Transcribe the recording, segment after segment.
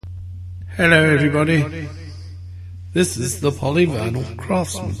Hello everybody, this is the Polyvinyl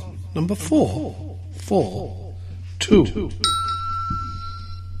Craftsman, number 442.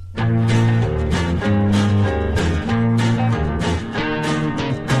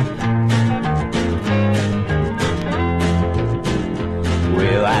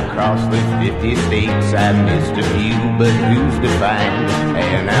 Well, I crossed the 50 states, I missed a few, but who's to find?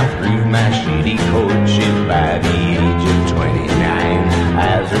 And I proved my shitty courtship by the age of 29.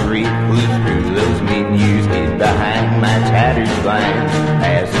 As a recluse through those mid-years, hid behind my tattered blinds.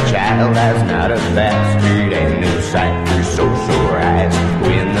 As a child, I was not a bastard, and no sight for social rights.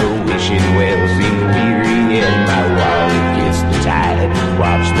 When the wishing well seemed weary, and my wallet kissed the tide,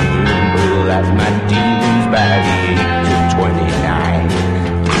 watched the moon pull out my demons by the age of 29.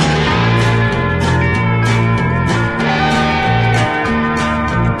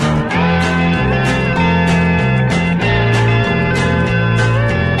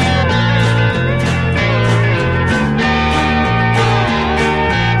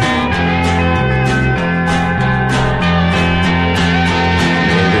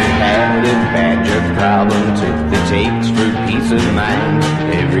 Took the tapes for peace of mind.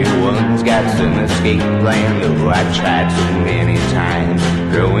 Everyone's got some escape plan, though I tried so many times.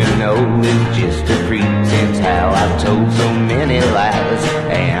 Growing old is just a pretense, how I've told so many lies.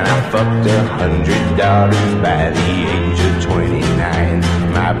 And I fucked 100 daughters by the age of 29.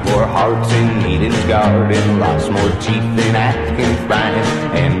 My poor heart's in Eden's garden, lost more teeth than I can find.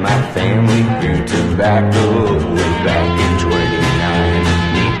 And my family grew tobacco way back in 29.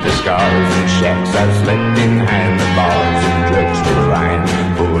 The scars and shacks I've slept in, behind the bars and drugstore line.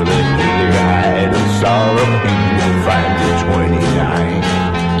 For the healer hide of sorrow, you will find the 29.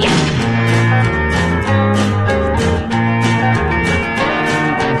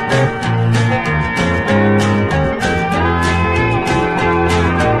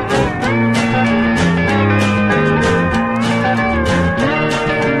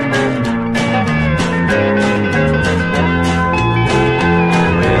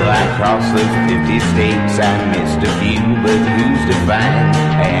 Across the 50 states, I missed a few, but who's to find?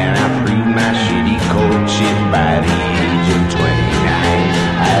 And I proved my shitty courtship by the age of 29.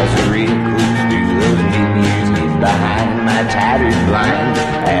 As a recluse through those mid-years, hid behind my tattered blinds.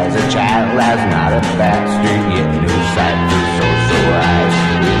 As a child, I was not a bastard, yet no sight for social eyes.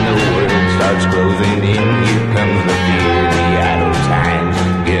 When the world starts closing in, here comes the fear of the idle times.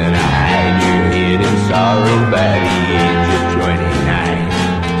 Gonna hide your head in sorrow by the age of 29.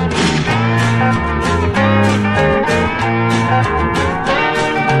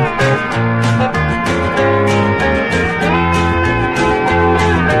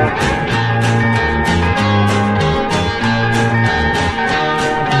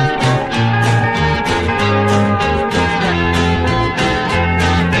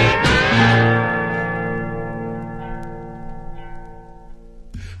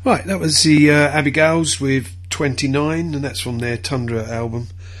 Right, that was the Abigails with 29, and that's from their Tundra album.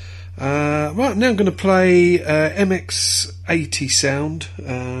 Right, now I'm going to play MX80 Sound,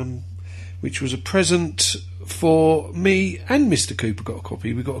 which was a present for me and Mr. Cooper. Got a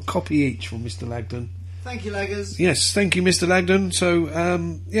copy. We got a copy each from Mr. Lagden. Thank you, Laggers. Yes, thank you, Mr. Lagden. So,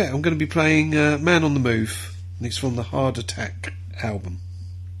 yeah, I'm going to be playing Man on the Move, and it's from the Hard Attack album.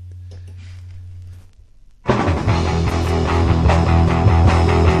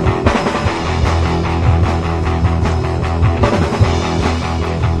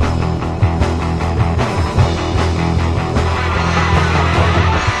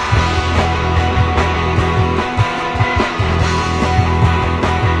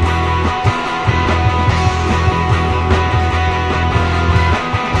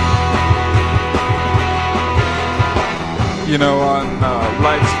 You know, on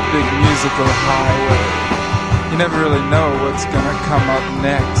life's big musical highway, you never really know what's gonna come up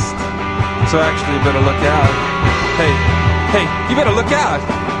next. So actually, you better look out. Hey, you better look out.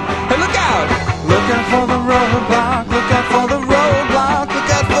 Hey, look out! Look out for the roadblock. Look out for the roadblock. Look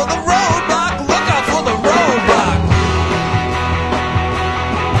out for the roadblock. Look out for the roadblock.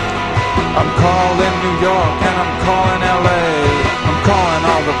 I'm calling New York and I'm calling LA. I'm calling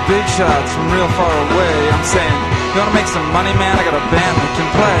all the big shots from real far away. I'm saying, you wanna make some money, man? I got a band that can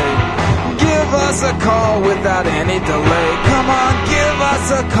play. Give us a call without any delay. Come on, give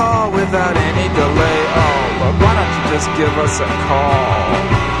us a call without any delay. Oh, but why don't you just give us a call?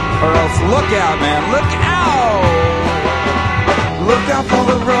 Or else look out, man, look out! Look out for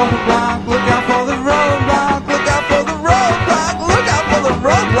the roadblock, look out for the roadblock, look out for the roadblock, look out for the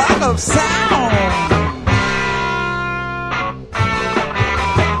roadblock of sound!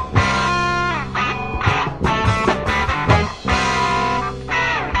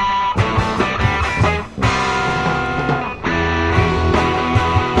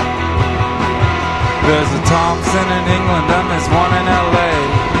 There's a Thompson in England and there's one in LA.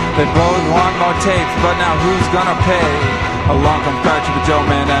 They both want more tapes, but now who's gonna pay? Along comes Crouchy the Joe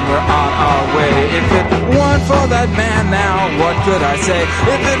Man and we're on our way. If it weren't for that man now, what could I say?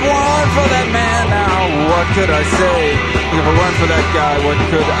 If it weren't for that man now, what could I say? If it weren't for that guy, what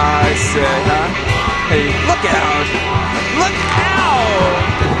could I say, huh? Hey, look out! Look out!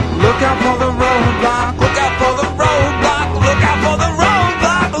 Look out for the roadblock, look out for the roadblock, look out for the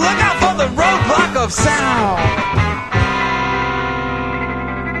roadblock, look out for the roadblock of sound!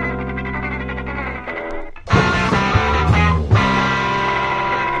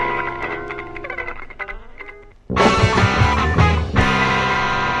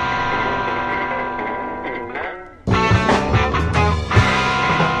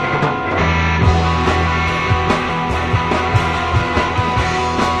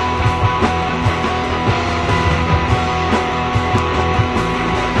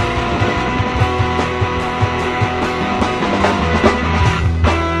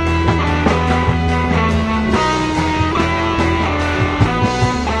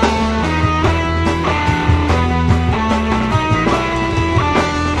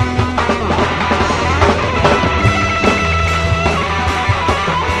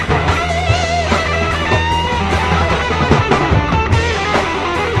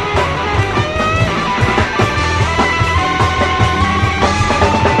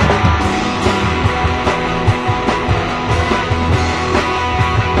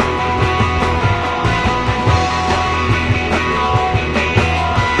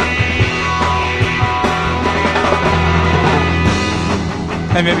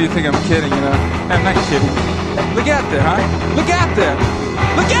 Hey, maybe you think I'm kidding, you know. I'm not kidding. Look out there, huh? Look out there!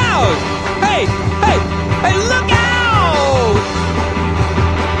 Look out! Hey! Hey! Hey, look out!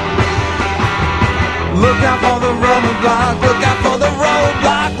 Look out for the roadblock, look out for the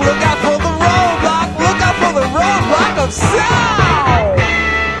roadblock, look out for the roadblock, look out for the roadblock of sound!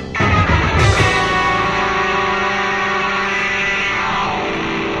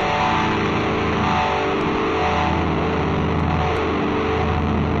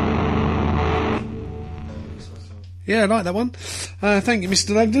 Yeah, I like that one. Thank you,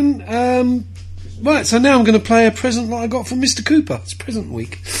 Mr. Lagden. Right, so now I'm going to play a present that I got from Mr. Cooper. It's present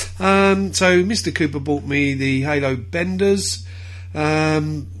week. So Mr. Cooper bought me the Halo Benders,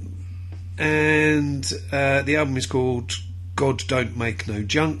 and the album is called God Don't Make No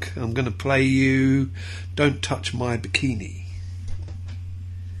Junk. I'm going to play you Don't Touch My Bikini.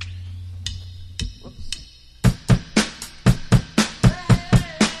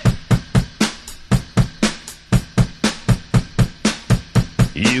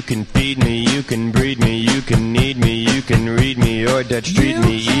 You can feed me, you can breed me, you can need me, you can read me, or Dutch treat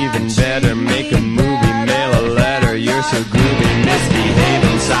me even better. Make a movie, mail a letter, you're so groovy,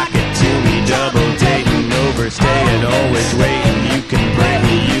 misbehaving, sock it to me, double dating, overstaying, always waiting. You can break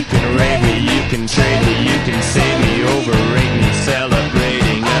me, you can rate me, you can trade me, you can save me, overrate me,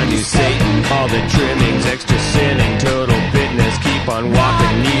 celebrating a new Satan. All the trimmings, extra sinning, total fitness, keep on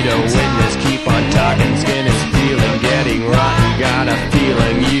walking, need a witness, keep on talking, skin is feeling, getting rotten, got a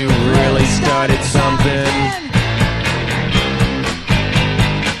feeling you really started something.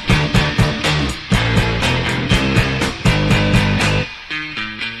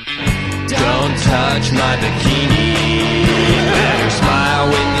 Don't touch my bikini. Better smile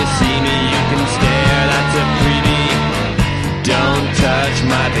when you see me. You can stare, that's a freebie. Don't touch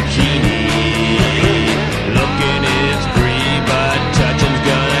my bikini. Looking is free, but touching's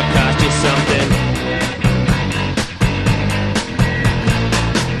gonna cost you something.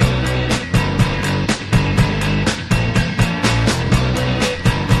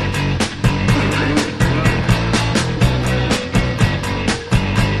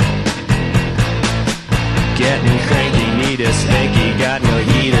 Getting cranky, need a spanky, got no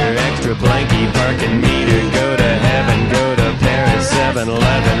heater, extra blankie, parking meter, go to heaven, go to Paris,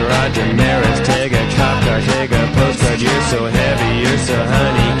 7-Eleven, Roger Maris, take a cop car, take a postcard, you're so heavy, you're so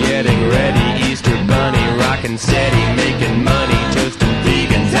honey, getting ready, Easter bunny, rockin' steady, making money, toasting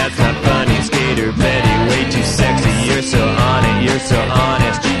vegans, that's not funny, skater Betty, way too sexy, you're so on it, you're so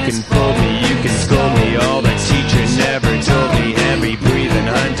honest, you can fold me, you can scold me, all the teacher never told me, every breathing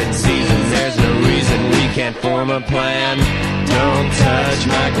hunting season, there's no reason we can't form a plan. Don't touch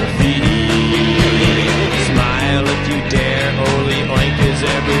my graffiti. Smile if you dare. Holy oink is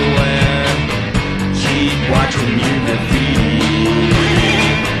everywhere. Keep watching you graffiti.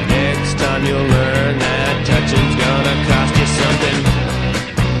 Next time you'll learn that touching's gonna cost you something.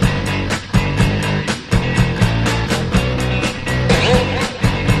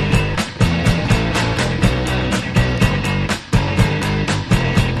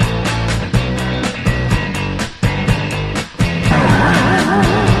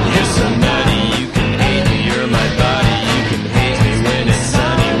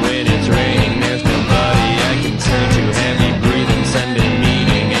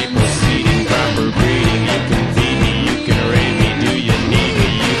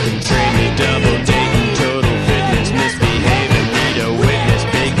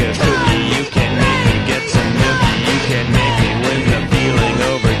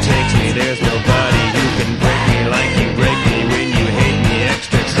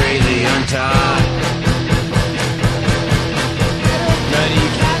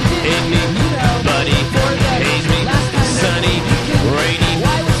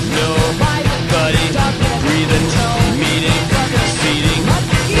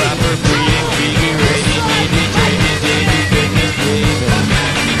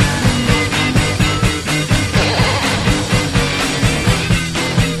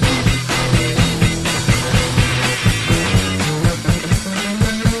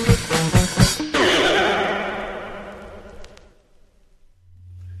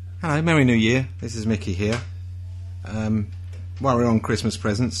 Hello, Merry New Year. This is Mickey here. While we're on Christmas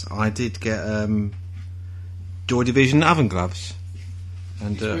presents, I did get Joy Division oven gloves.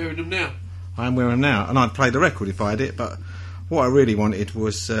 And He's wearing them now. I'm wearing them now. And I'd play the record if I had it, but what I really wanted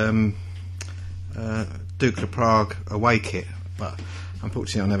was Duke of Prague away kit. But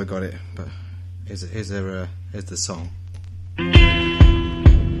unfortunately I never got it. But here's the song.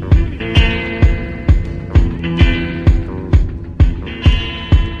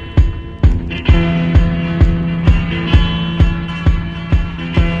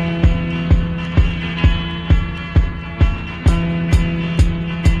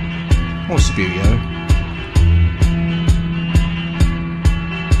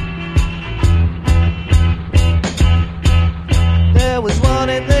 There was one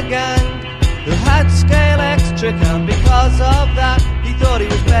in the gang who had scale extra, and because of that he thought he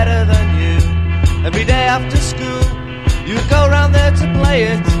was better than you. Every day after school you would go round there to play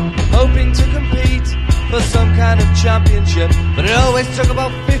it, hoping to compete for some kind of championship, but it always took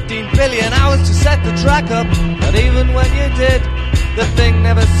about 15 billion hours to set the track up, and even when you did, the thing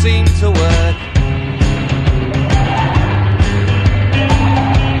never seemed to work.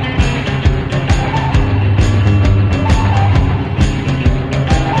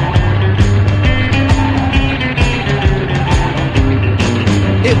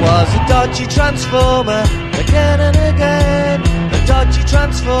 It was a dodgy transformer, again and again. A dodgy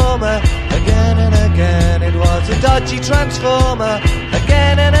transformer, again and again. It was a dodgy transformer,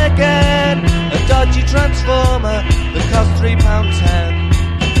 again and again. A dodgy transformer that cost £3.10.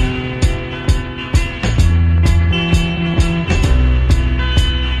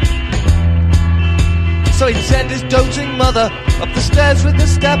 So he'd send his doting mother up the stairs with the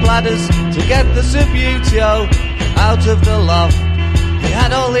step ladders to get the Subutio out of the loft. He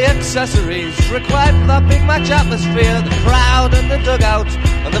had all the accessories required for that big match atmosphere, the crowd and the dugout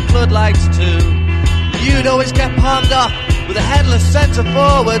and the floodlights too. You'd always get palmed off with a headless centre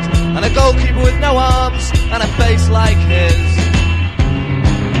forward and a goalkeeper with no arms and a face like his.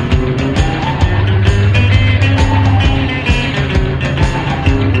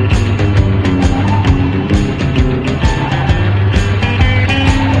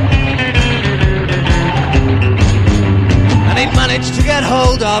 Managed to get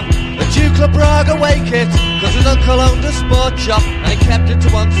hold of a Duke of Prague away kit, cause his uncle owned a sport shop and he kept it to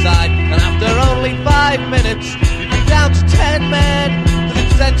one side. And after only 5 minutes you'd be down to 10 men, cause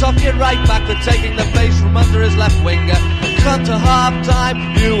he'd sent off your right back for taking the base from under his left winger. And come to half time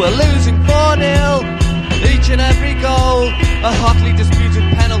you were losing 4-0. Each and every goal a hotly disputed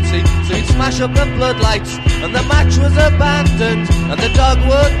penalty, so he'd smash up the floodlights and the match was abandoned, and the dog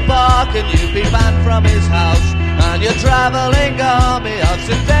would bark and you'd be banned from his house. And your travelling army of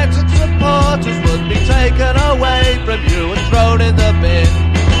synthetic supporters would be taken away from you and thrown in the bin.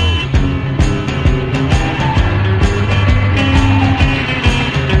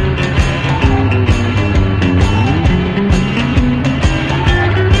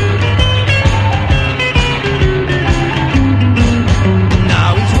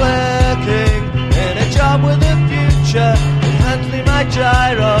 Now he's working in a job with a future, in Handley my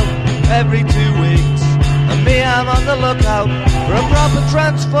gyro every 2 weeks. And me, I'm on the lookout for a proper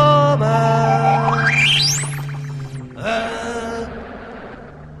transformer.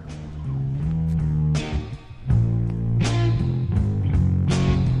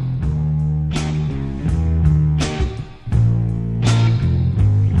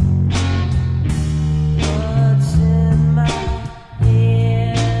 What's in my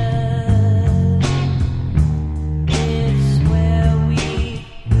head? It's where we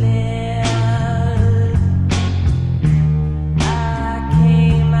live. I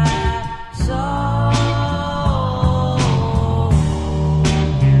came, I saw.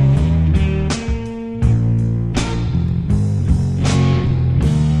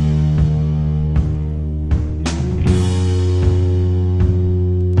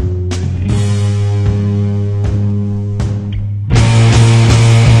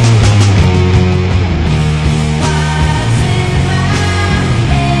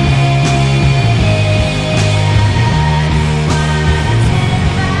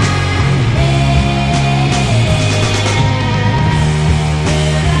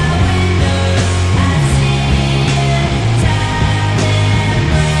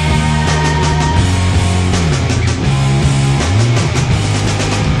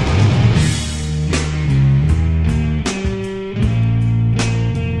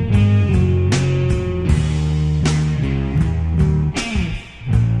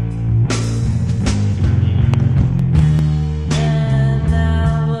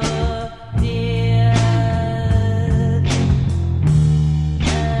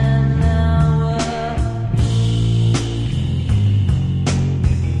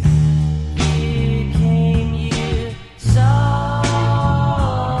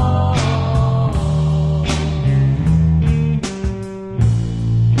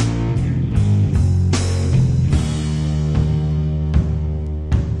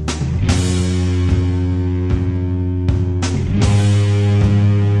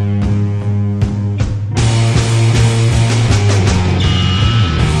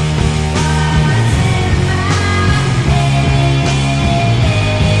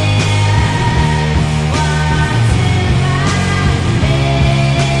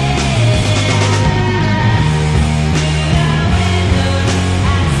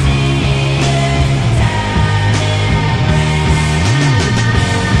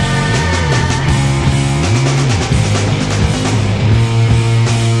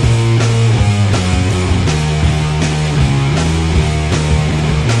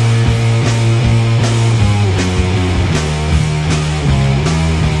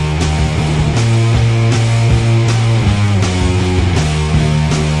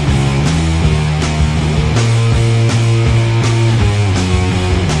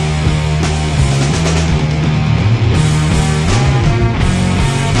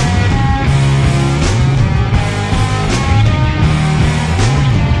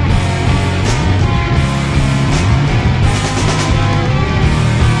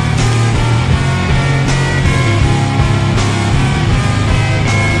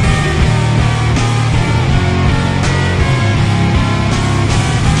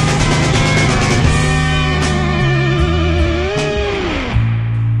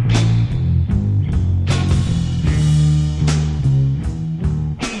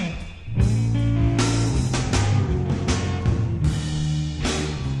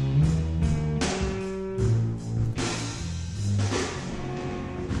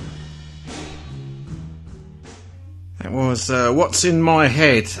 That was What's in My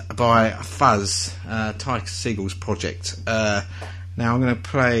Head by Fuzz, Ty Siegel's project. Now I'm going to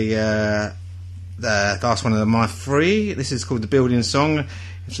play the last one of my three. This is called The Building Song.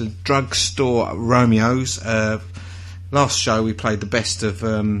 It's a Drugstore Romeos. Last show we played the best of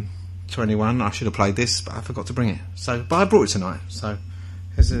 21. I should have played this, but I forgot to bring it. But I brought it tonight, so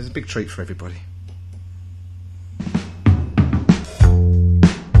it's a big treat for everybody.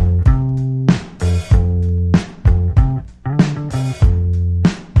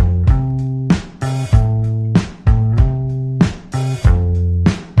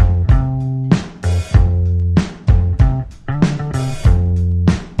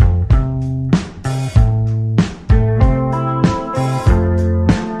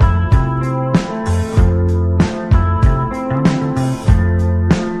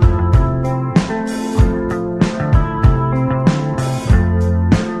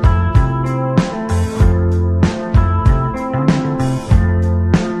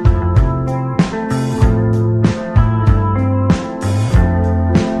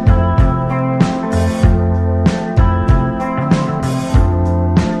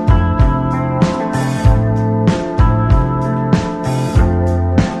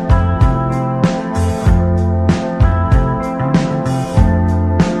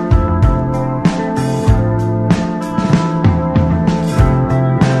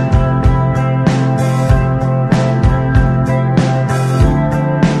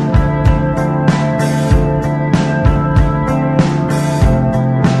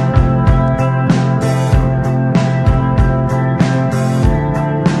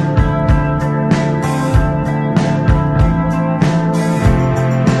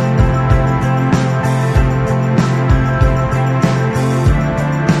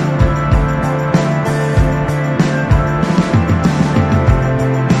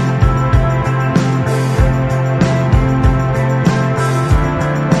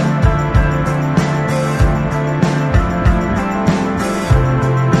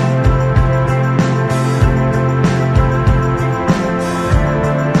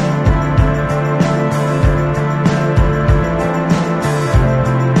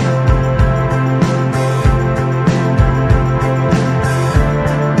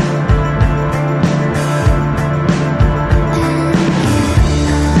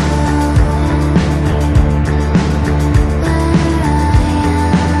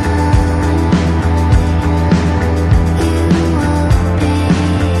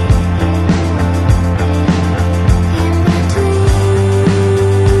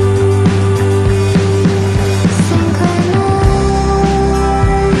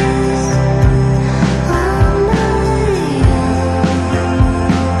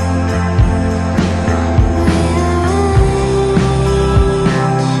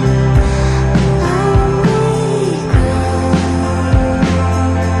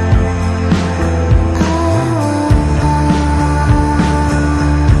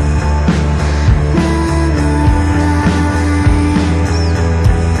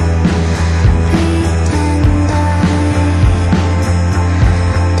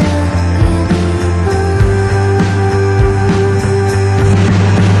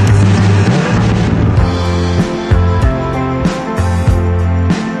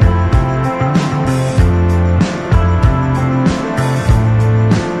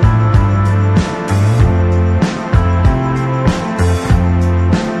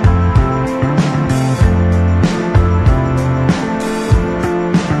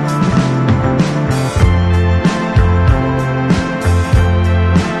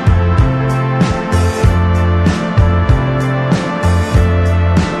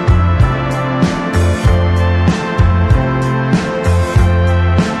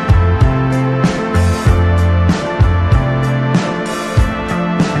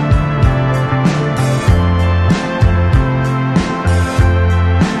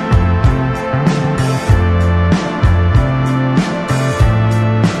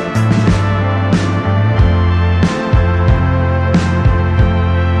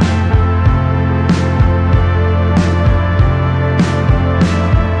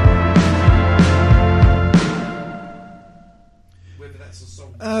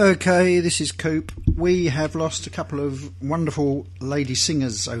 Okay, this is Coop. We have lost a couple of wonderful lady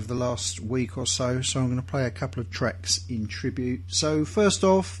singers over the last week or so I'm going to play a couple of tracks in tribute. So first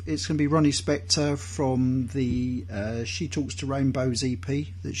off, it's going to be Ronnie Spector from the She Talks to Rainbows EP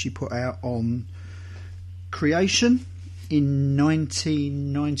that she put out on Creation in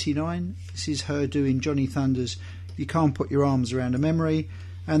 1999. This is her doing Johnny Thunders' You Can't Put Your Arms Around a Memory.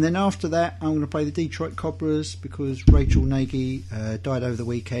 And then after that, I'm going to play the Detroit Cobras because Rachel Nagy died over the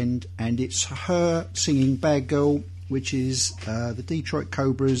weekend, and it's her singing Bad Girl which is the Detroit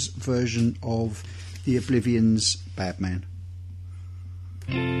Cobras version of the Oblivion's Bad Man.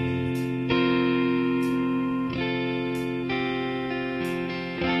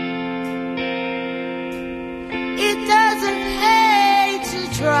 It doesn't pay to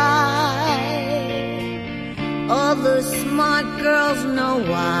try. All the smart girls know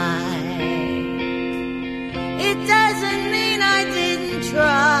why. It doesn't mean I didn't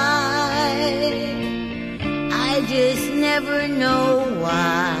try. I just never know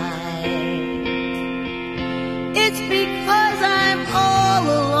why. It's because I'm all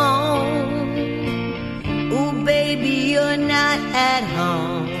alone. Ooh, baby, you're not at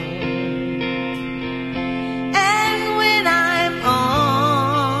home. And when I'm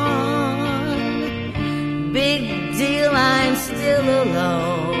on, big deal, I'm still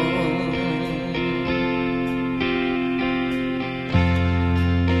alone.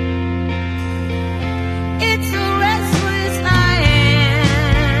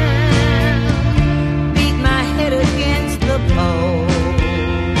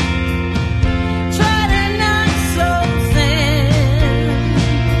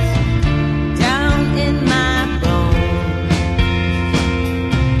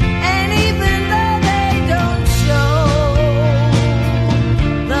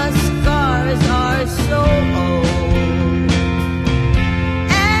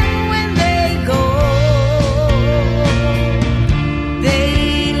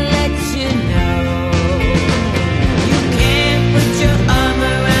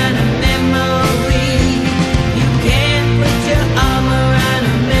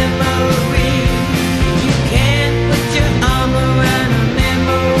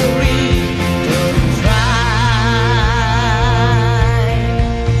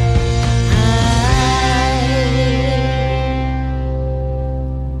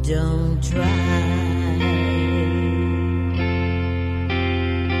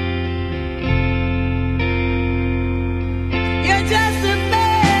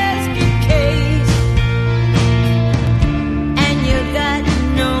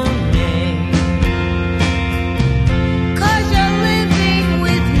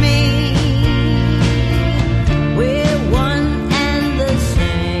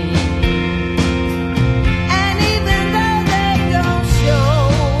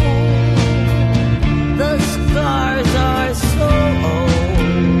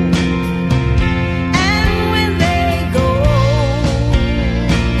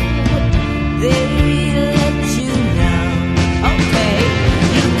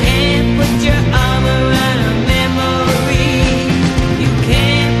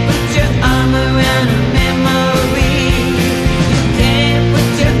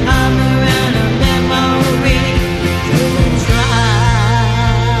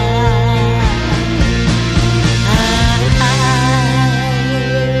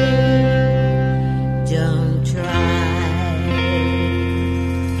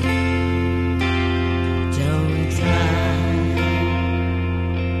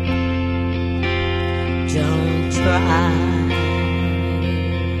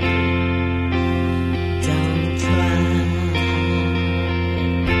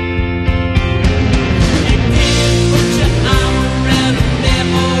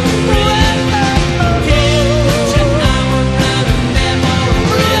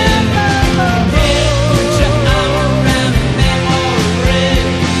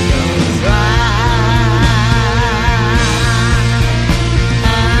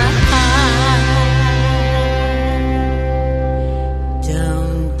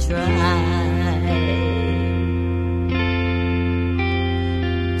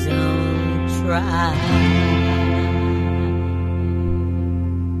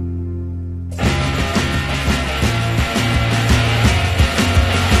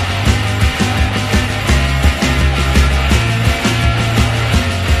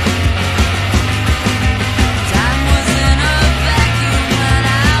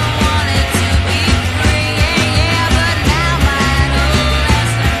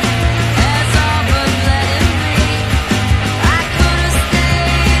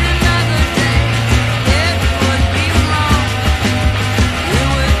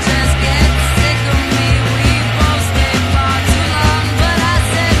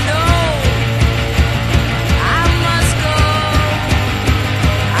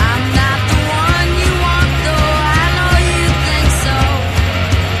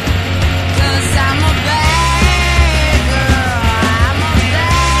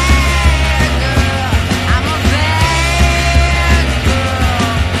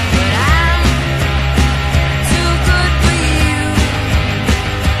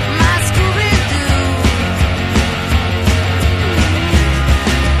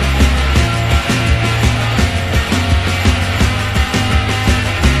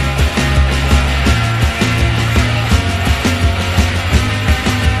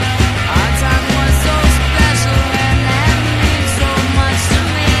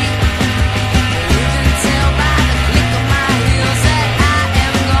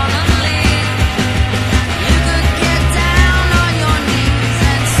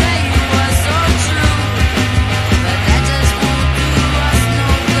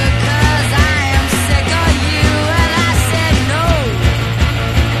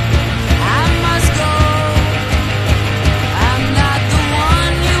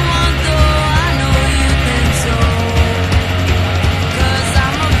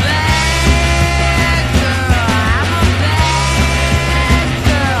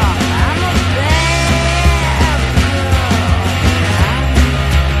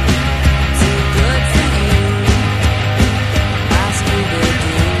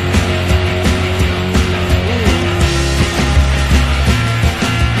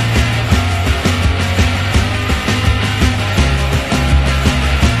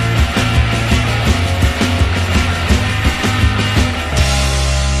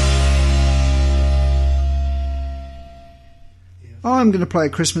 I'm going to play a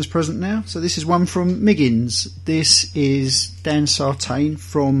Christmas present now. So this is one from Miggins. This is Dan Sartain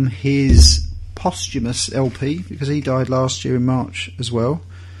from his posthumous LP, because he died last year in March as well.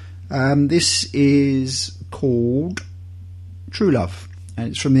 This is called True Love, and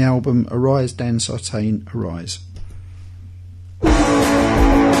it's from the album Arise, Dan Sartain, Arise.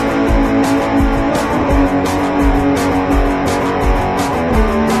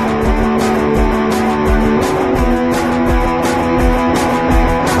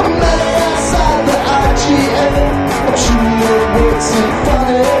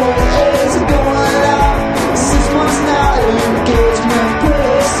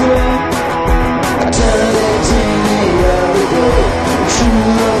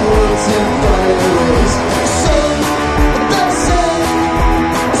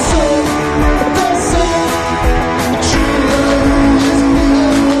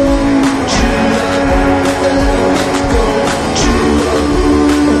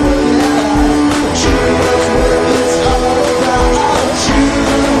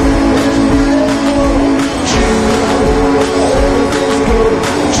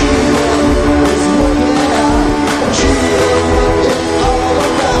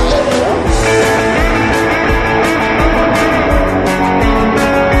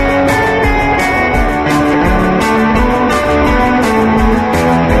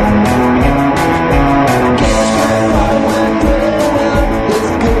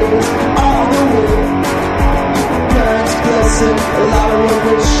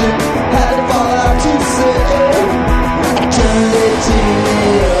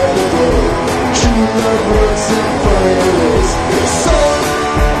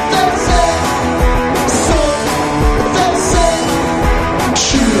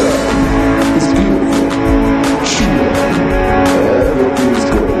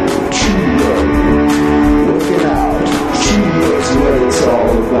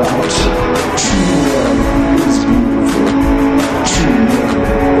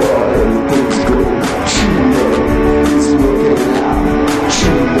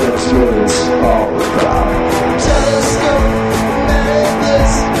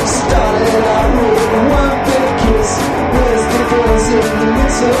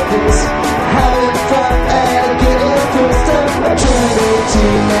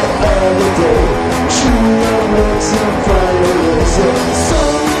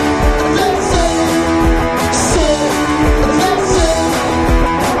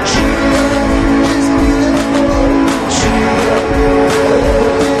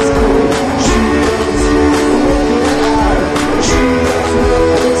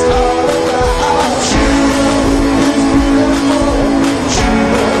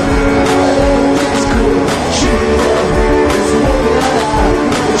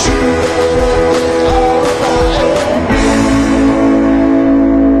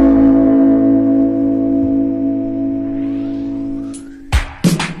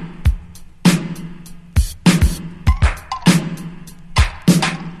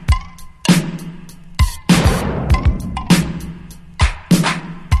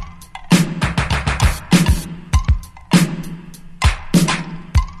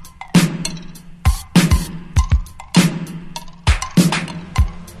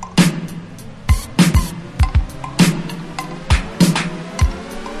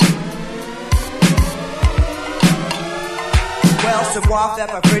 savoir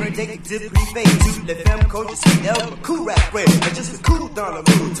faire un pretty détective privé. Toutes les femmes coachent, je suis elle, cool rap vrai. Mais je suis cool dans le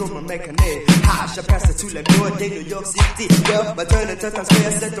mood, tout me mécanique. Ha, je passe à tous les mots de New York City. Well, maternity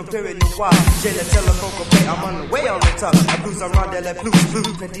transfer, c'est ton period noir. J'ai le téléphone complet, I'm on the way on the top. I cruise around dans les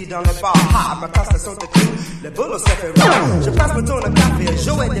blues, petit dans les bars. Ha, ma casse sont de clous, les boulots se fait round. Je passe mon tour de café,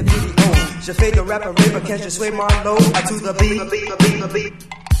 jouer des vidéos. Je fais de rap and rap, quand je suis Marlowe. To the beat,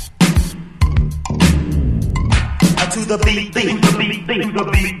 to the beat,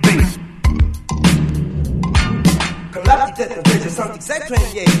 Comme la petite tête, je sens que c'est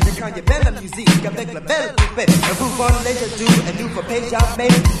traîné. C'est quand il y a belle musique avec la belle poupée. Un bouffon léger doux, un nouveau page jamais.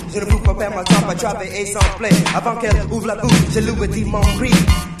 Je ne vous pas ma jambe à travailler sans play. Avant qu'elle ouvre la bouche, je lui dis mon prix.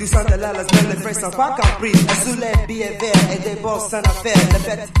 Du centre là, les frères sont pas compris. Un soulève billet vert et des bosses sans affaire. Les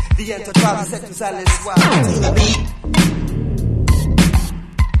bêtes viennent te trouver, c'est tout ça les soirs. To the beat.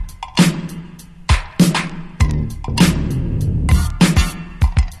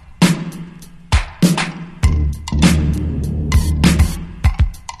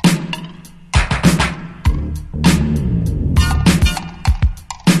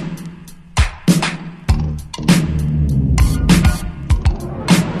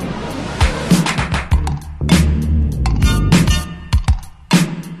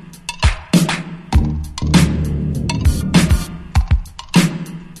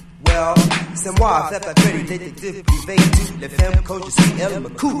 moi, fait pas Freddy, détective privé, tout les femmes coach, je suis elle, me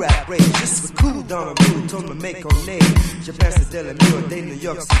cool rap rage. Je suis cool dans le mood, tourne me make on nez. Je pense à Del Amio, des New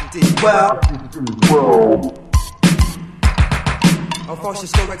York City. Well. Enfant, je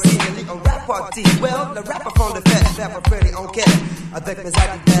suis exceedingly en rap party. Well, le rapper font le fait, faire un Freddy en quête. Avec mes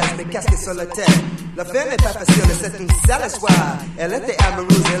Adidas, mes casquettes sur la tête. La femme n'est pas facile, c'est une sale soir. Elle était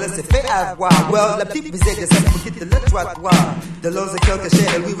amoureuse, elle s'est fait avoir. Well, la petite visée de cette pour quitter le trottoir. De l'eau et quelques chais,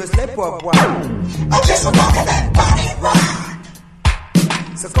 elle lui restait pour boire. I just want to that body rock.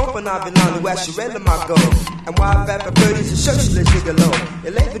 Så komponenten nu er Shirelle Margot. And why rapper birdies je cherche le gigolo.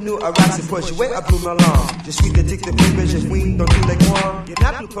 Elle est venue à rap, c'est pour jouer à Blue Melon. Je suis détective privé, je fouine dans tous les coins. Il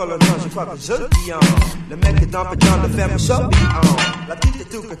n'a plus pour le temps, je crois que je le dis en. Le mec est dans le temps, le ferme shop be on. La petite est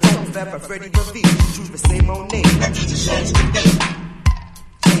tout que ton fait par Freddy DeVee. Je trouve c'est mon name. Change the beat.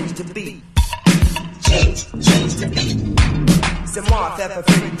 Change the beat. Change the beat. C'est moi, fait par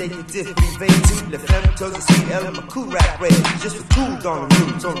Freddy, détective privé. Toutes les femmes, tous je suis elle, ma cool rap rage. Je suis cool dans le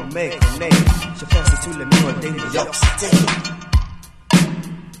mood, on me make a name. Je pense à tous les murs de New York City.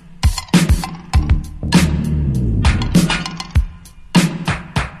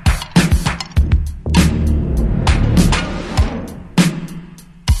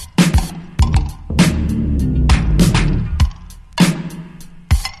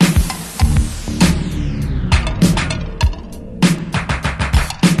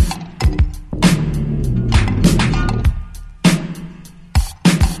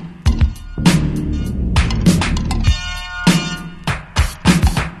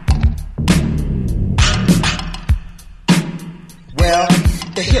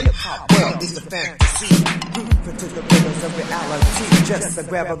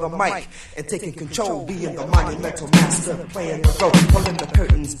 Grabbing the mic and taking control, being the monumental master, playing the role, pulling the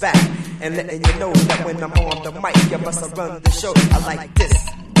curtains back and letting you know that when I'm on the mic, you must have run the show. I like this,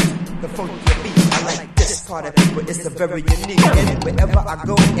 the funky beat. I like this part of people, it's a very unique. And wherever I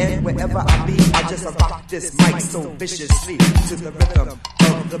go and wherever I be, I just rock this mic so viciously to the rhythm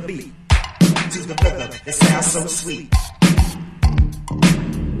of the beat. To the rhythm, it sounds so sweet.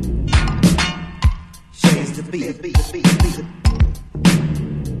 Change the beat, the beat, the beat, the beat.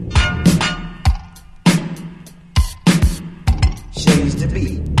 Change the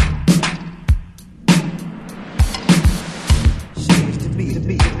beat. Change the beat, the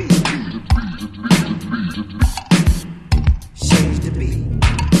beat, the beat. Change the beat.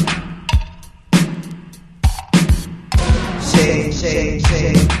 Change, change,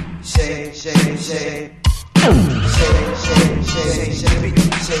 change, change, change, change. Change, change, change, change the beat.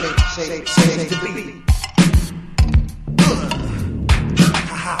 Change, change, change the beat.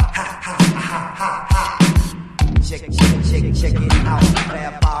 Ha ha ha ha ha ha ha. Check it out.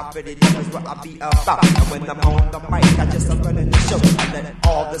 Rap already knows what I be about. And when I'm on the mic, I just running the show. I let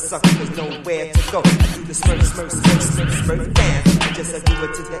all the suckers know where to go. I do the smurf dance. I just do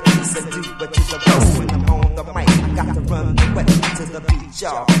it to the east and do it to the west. When I'm on the mic, I got to run the wet to the beat,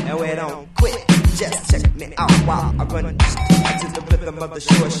 y'all. And we don't quit. Just check me out while I run to the rhythm of the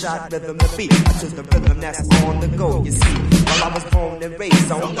short shot, rhythm the beat. To the rhythm that's on the go, you see. While I was born and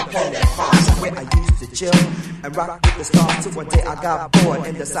raised on the planet farm, where I used to chill and rock with the stars. Till one day I got bored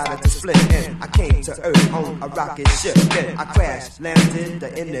and decided to split. And I came to Earth on a rocket ship. Then I crashed, landed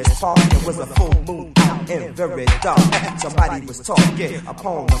in this park. It was a full moon out and very dark. Somebody was talking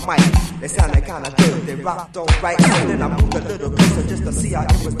upon the mic. They sounded kinda good, they rocked alright. So then I moved a little closer just to see how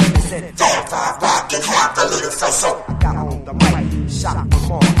it was done. They said, rock and have a little so. I got on the mic, shot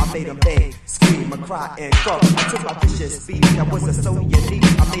them all. I made them beg, scream, and cry and croak. I took my vicious speed, that wasn't so unique.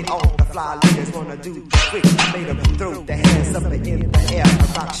 I made all the fly leaders wanna do the freak. I made them throw their hands up in the air.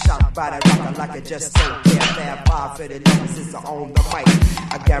 A rock shot by the rocker like it just don't care. Fab 5 for the numbers is on the mic.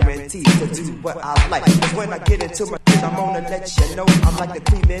 I guarantee to do what I like. Cause when I get into my shit, I'm gonna let you know I'm like the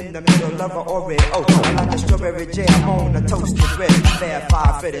cream in the middle of an Oreo. I'm like the strawberry jam on a toasted bread. Fab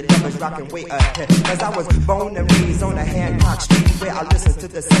 5 for the numbers rocking way ahead. Cause I was born and raised on a Hancock Street where I listen to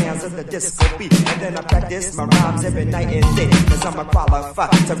the sounds of the disco beat. And then I practice my rhymes every night and day. Cause I'm a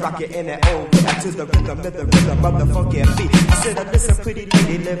qualified to rock it in that old way. To the rhythm of the funky beat. I said, listen, pretty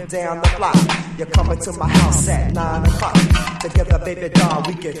lady, live down the block. You're coming to my house at 9 o'clock. Together, baby doll,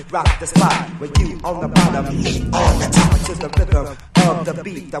 we can rock the spot. With you on the bottom, me on the top. To the rhythm of the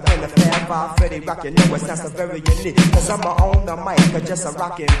beat. That when the Fab 5 Freddy rock, you know it sounds so very unique. Cause I'm on the mic, but just a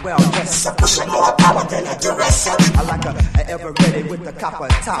rockin' well. Just a pushing more power than a Duracell. I like a ever ready with the copper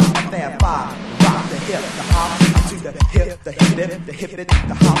top. A Fab 5, rock the hip, the hop. To the hip, the hip it, the hip it,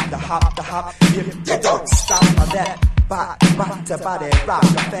 the hop, the hop, the hop. If you don't stop that to body rock, a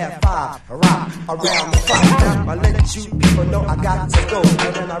fair five, rock around the clock. I'ma let you people know I got to go,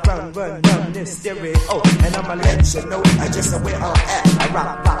 and then I run this stereo, and I'ma let you know just where I'm at. I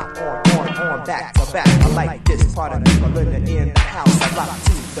rock on, back to back. I like this part of people in the house. I rock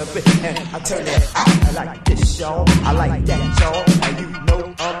to the beat and I turn it out. I like this, y'all. I like that, y'all. And you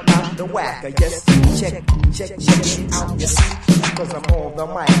know I'm not the whack. Yes, check me out, you see. Cause I'm on the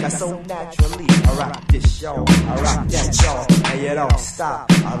mic, I so naturally. I rock this, y'all. I rock that, y'all. And you don't stop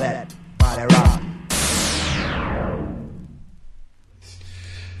all that body rock.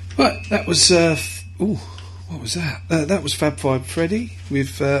 Right, that was what was that? That was Fab Five Freddy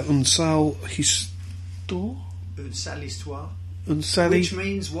with Un Sale Histoire. Un Sale Histoire. Un Sale. Which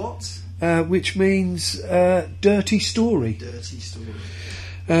means what? Which means dirty story. Dirty story.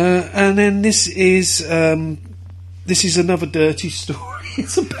 And then this is another dirty story.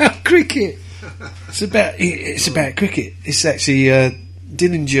 It's about cricket. It's about cricket. It's actually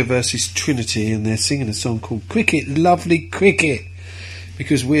Dillinger versus Trinity, and they're singing a song called "Cricket, Lovely Cricket,"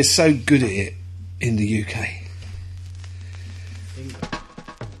 because we're so good at it in the UK.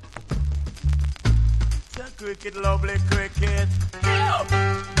 Cricket, lovely cricket.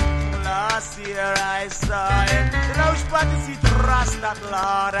 Last year I saw it. The lounge party seat Rasta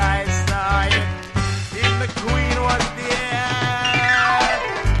Lord, I saw it. If the Queen was there,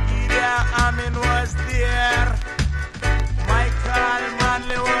 Idi Amin was there, Michael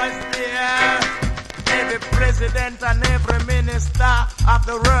Manley was there, every president and every minister of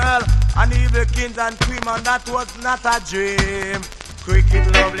the world, and even kings and queens, and that was not a dream. Cricket,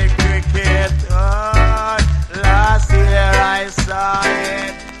 lovely cricket. Oh, last year I saw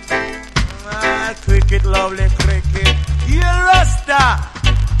it. Cricket, lovely cricket. Yeah, Rasta.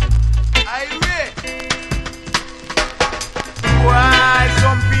 I read. Why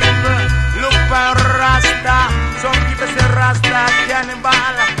some people look for Rasta? Some people say Rasta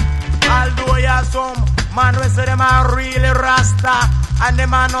cannibal. Although yeah, some man we say them are really Rasta, and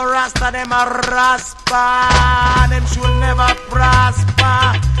them are no Rasta, them are Raspa. Them should never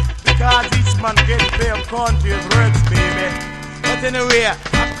prosper, because each man get their country works, baby. But anyway, a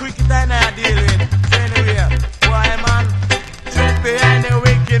cricket I deal with. So anyway, why man, straight behind the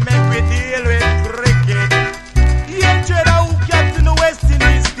wicket, make we deal with cricket. Yeah, Jada who kept in the West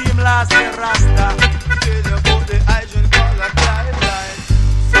Indies team last year, Rasta. Tell you about the Asian color guideline.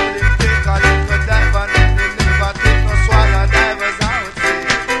 So they take a little dive and then they never take no swallow divers out.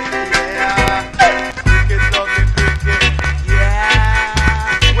 Yeah, cricket, lovely cricket.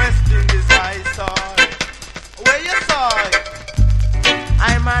 Yeah, West Indies I saw it. Where you saw it?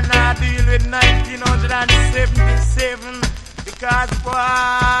 I'm a not deal with 1977, because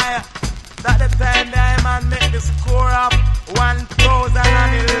boy, that the time the man make the score up 1011.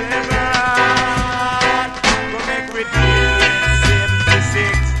 Go make we deal with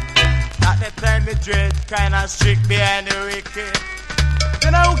 76. At the time the dread kinda strict behind the wicket.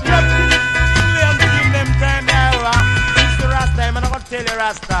 You know, Captain William team them time there. It's the Rasta time, and I'm gonna tell you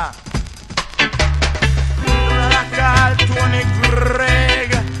Rasta. Call Tony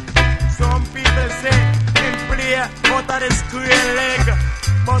Gregg. Some people say him play out of the square leg,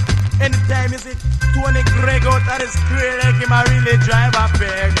 but anytime you see Tony Gregg out of the square leg, him a really drive a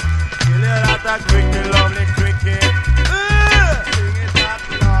peg. Kill a lot of cricket, lovely cricket. Sing it up,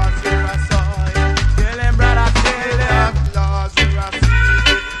 Lord, here I saw it. Tell him, brother, tell him, Lord, here I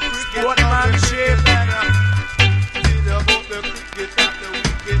see it. Sportsmanship. Tell about the cricket and the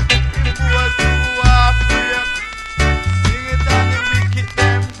wicket. Him boys who are free.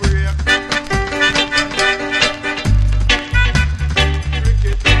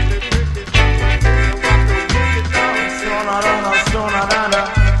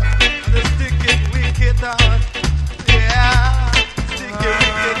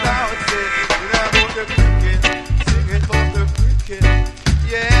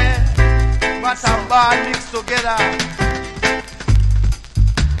 What a ball mixed together.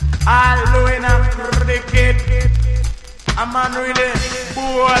 All in a cricket. A man really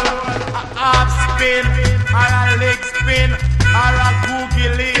ball, a half spin, or a leg spin, or a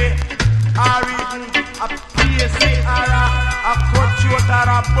googly, or even a PC, or a cut short, or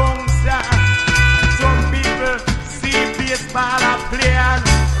a bouncer. Some people see baseball a play and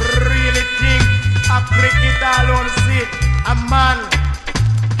really think a cricket alone sit. A man,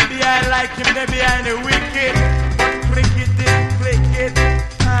 I like him there behind the wicket, but cricket is cricket, and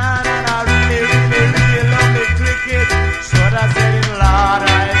I really love the cricket. So that's it, Lord,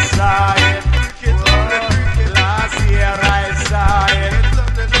 I saw it. Last year I saw it.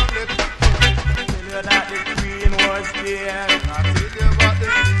 Tell you that the Queen was there. I tell you about the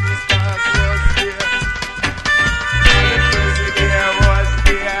ministers was there.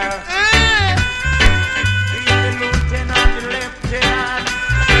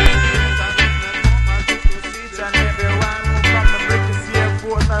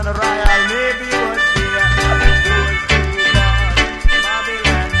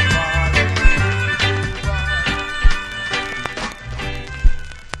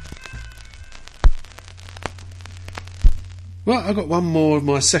 Well, I got one more of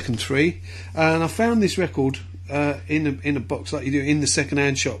my second three, and I found this record in a box like you do in the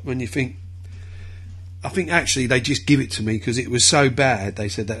second-hand shop. When you think, I think actually they just give it to me because it was so bad. They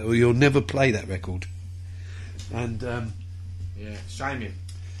said that, well, you'll never play that record. And yeah, shame him.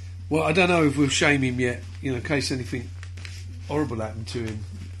 Well, I don't know if we'll shame him yet, in case anything horrible happened to him.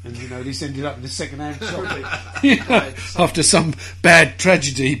 And, this ended up in the second-hand shop after some bad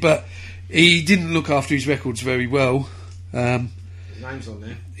tragedy. But he didn't look after his records very well. His name's on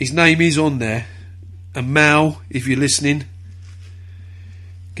there. His name is on there. And Mal, if you're listening,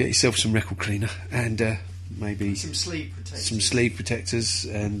 get yourself some record cleaner and maybe some sleeve protectors. Some sleeve protectors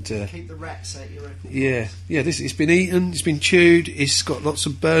and keep the rats out your record. Yeah. It's been eaten. It's been chewed. It's got lots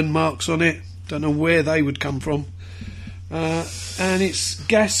of burn marks on it. Don't know where they would come from. And it's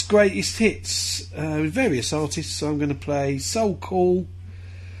Gas Greatest Hits with various artists. So I'm going to play Soul Call,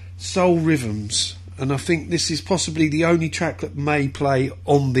 Soul Rhythms, and I think this is possibly the only track that may play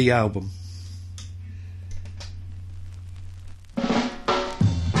on the album.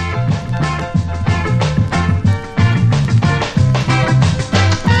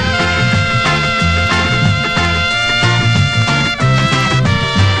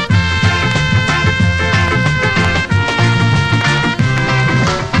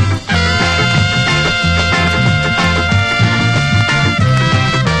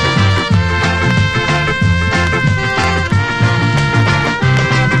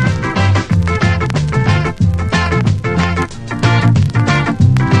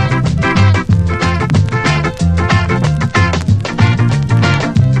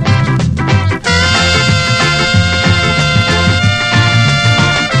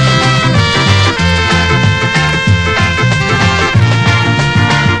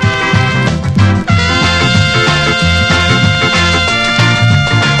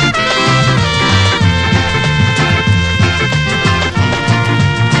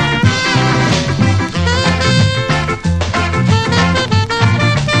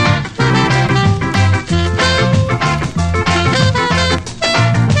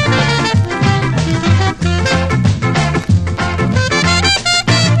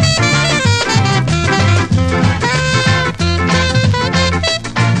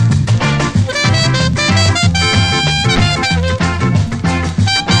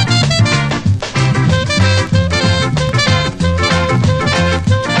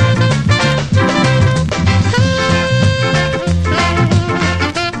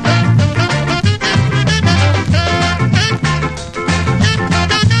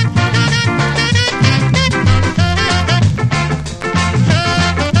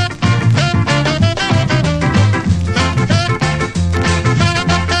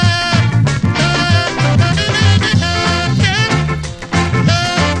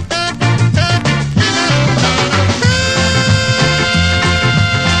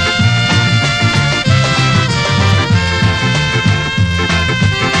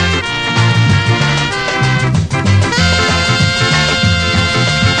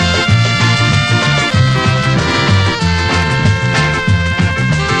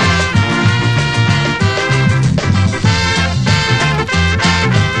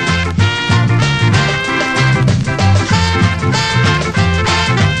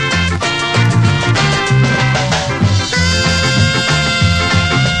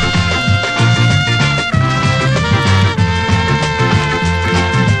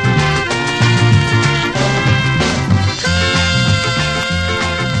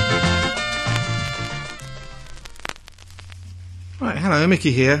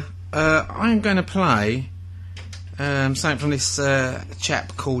 Mickey here. I'm going to play something from this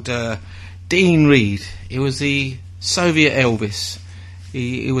chap called Dean Reed. He was the Soviet Elvis.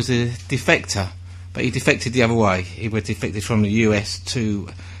 He was a defector, but he defected the other way. He was defected from the US to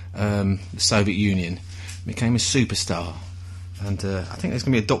the Soviet Union. Became a superstar. And I think there's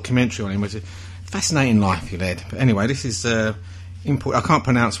going to be a documentary on him. It's a fascinating life he led. But anyway, this is important. I can't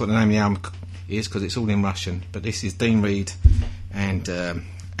pronounce what the name of the album is because it's all in Russian. But this is Dean Reed and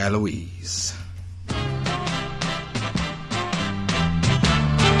Eloise.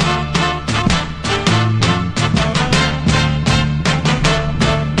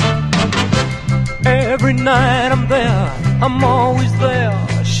 Every night I'm there, I'm always there.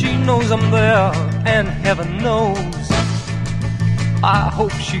 She knows I'm there, and heaven knows I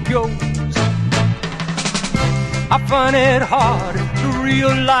hope she goes. I find it hard to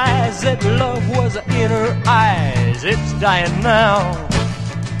realize that love was in her eyes. It's dying now,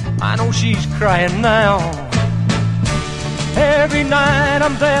 I know she's crying now. Every night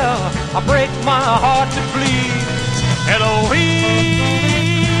I'm there, I break my heart to please Eloise,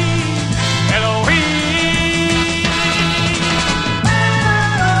 Eloise.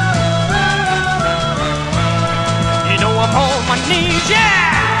 my knees,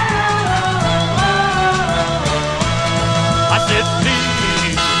 yeah. I said,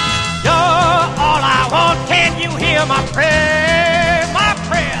 please, you're all I want. Can you hear my prayer, my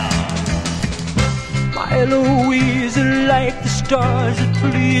prayer? My Eloise, like the stars that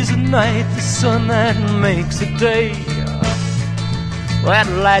please the night, the sun that makes the day, that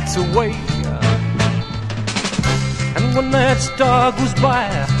lights away. And when that star goes by,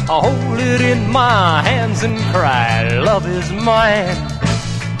 I hold it in my hands and cry, love is mine,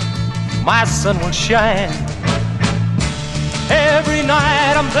 my sun will shine. Every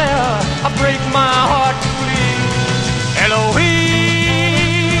night I'm there, I break my heart to please Eloise,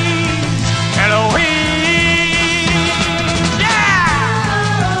 Eloise.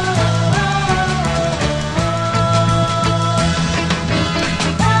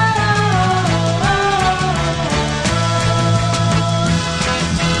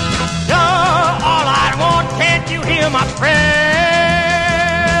 Hear my prayer.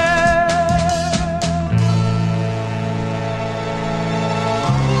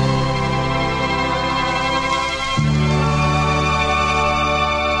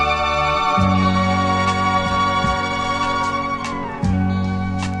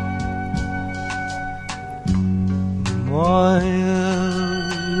 My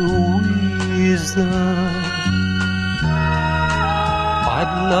Louisa,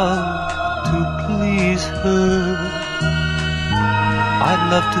 I'd love to please her, I'd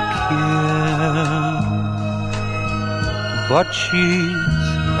love to care, but she's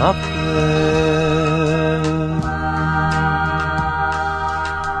not there.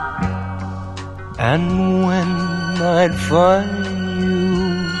 And when I'd find you,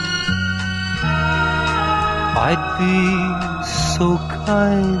 I'd be so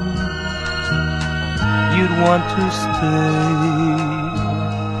kind, you'd want to stay.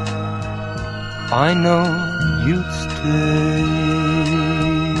 I know you'd stay.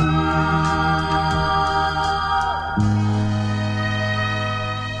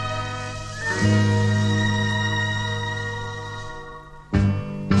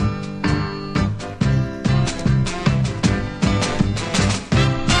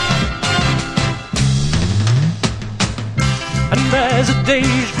 And as the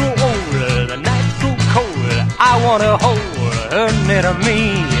days grow older, the nights grow cold, I wanna hold her near to me.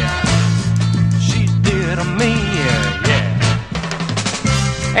 To me, yeah.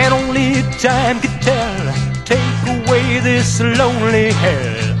 And only time can tell, take away this lonely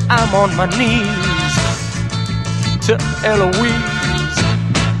hell. I'm on my knees to Eloise.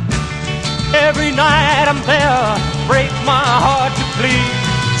 Every night I'm there, break my heart to please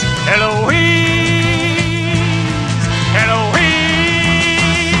Eloise, Eloise.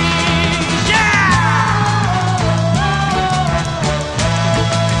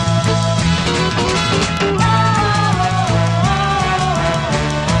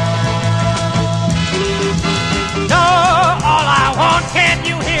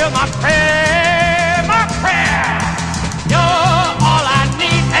 My prayer, my prayer. You're all I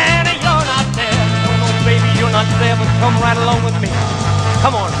need, and you're not there. No, baby, you're not there, but come right along with me.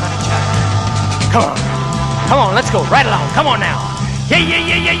 Come on, honey child. Come on, come on, let's go right along. Come on now. Yeah, yeah,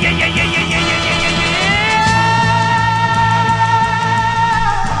 yeah, yeah, yeah, yeah, yeah, yeah, yeah, yeah, yeah, yeah.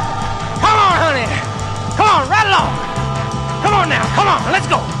 Come on, honey. Come on, right along. Come on now. Come on, let's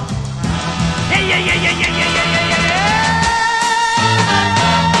go. Yeah, yeah, yeah, yeah, yeah, yeah, yeah, yeah, yeah.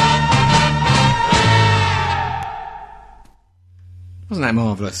 Wasn't that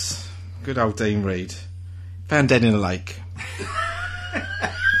marvellous? Good old Dean Reed. Found dead in a lake.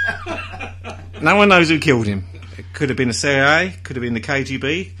 No one knows who killed him. It could have been the CIA, could have been the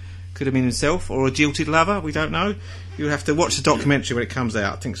KGB, could have been himself, or a jilted lover, we don't know. You'll have to watch the documentary when it comes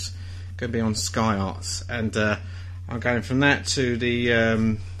out. I think it's going to be on Sky Arts. And I'm going from that to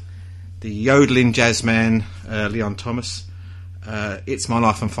the yodeling jazz man, Leon Thomas. It's My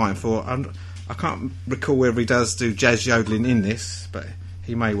Life I'm Fighting For. I can't recall whether he does do jazz yodeling in this, but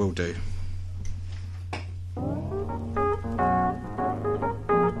he may well do.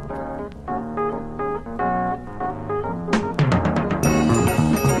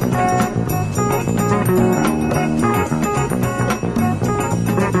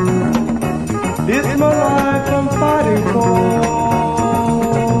 It's my life I'm fighting for.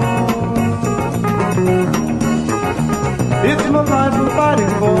 It's my life I'm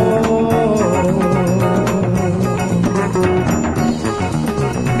fighting for.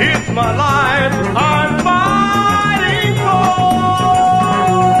 It's my life I'm fighting for.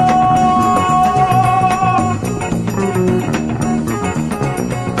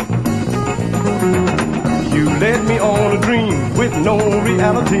 You led me on a dream with no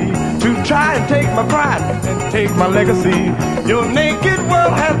reality. ability to try and take my pride and take my legacy. Your naked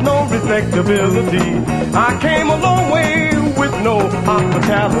world has no respectability. I came a long way with no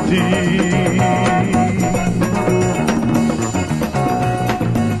hospitality.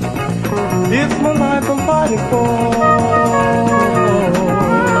 It's my life I'm fighting for.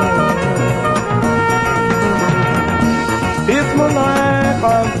 It's my life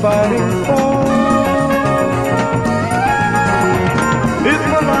I'm fighting for. It's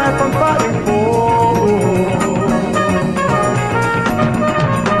my life I'm fighting for.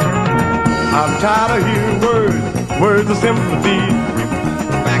 I'm tired of hearing words of sympathy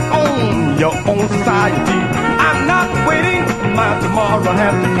back on your own society. I'm not waiting, my tomorrow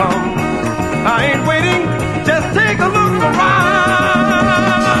has to come. I ain't waiting, just take a look around.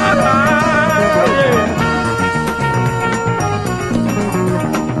 Yeah.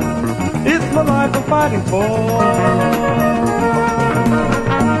 It's my life I'm fighting for.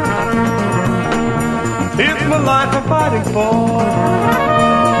 It's my life I'm fighting for.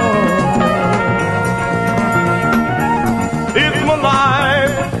 It's my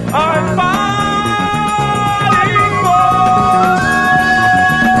life I'm fighting for.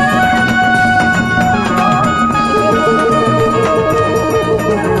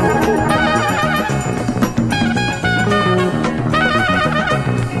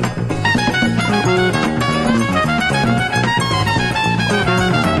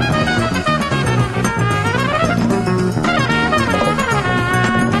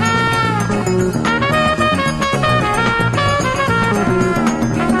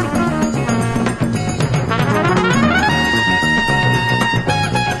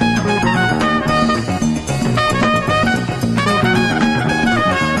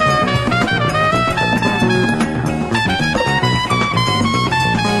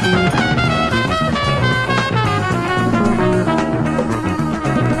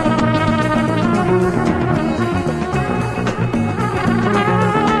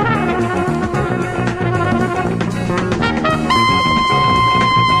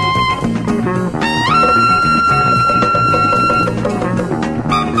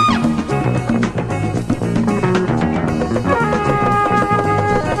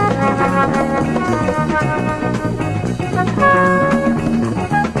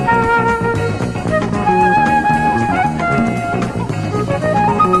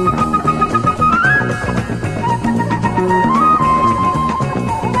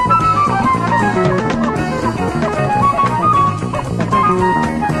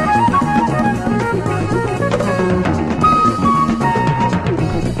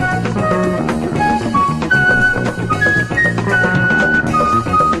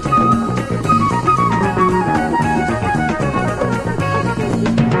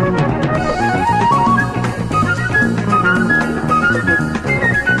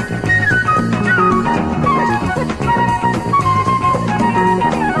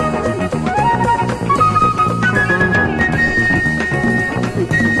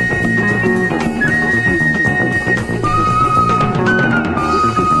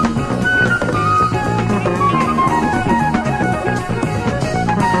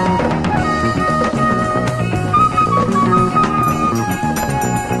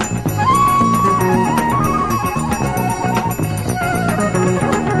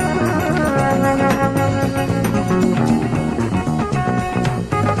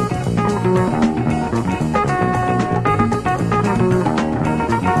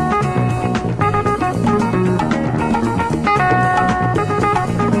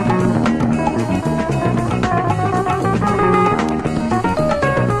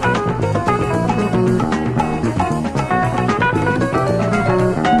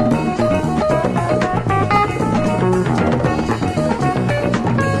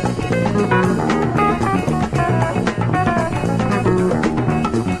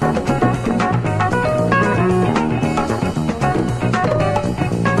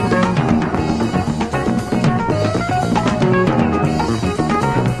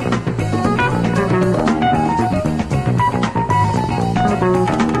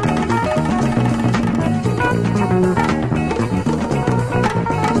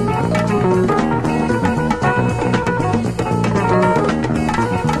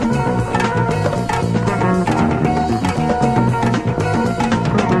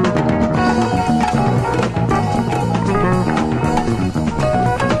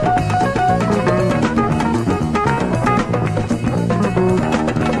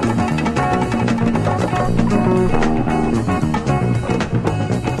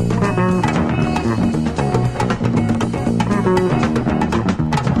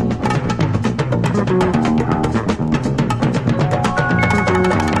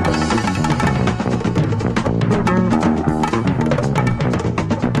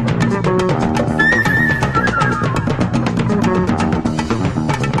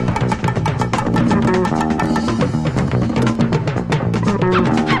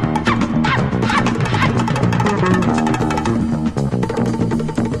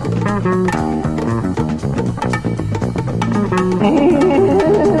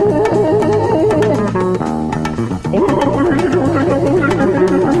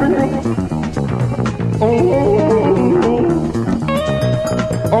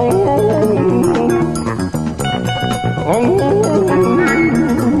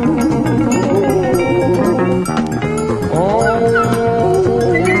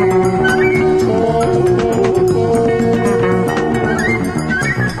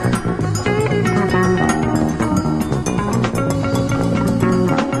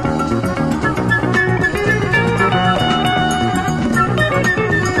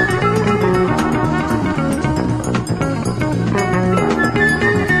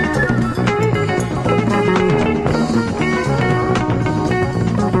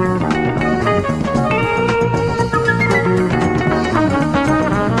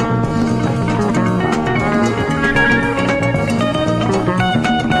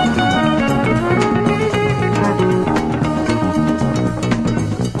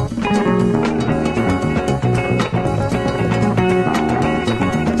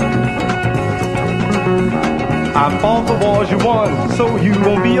 I fought the wars you won, so you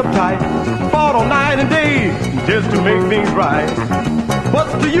won't be uptight. Fought all night and day, just to make things right.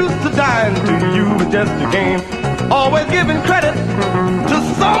 What's the use to dying to you? It's just a game. Always giving credit to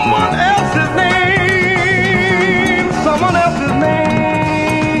someone else's name. Someone else's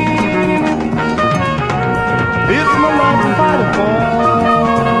name. It's my life I'm fighting for.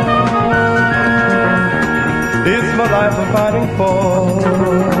 It's my life I'm fighting for.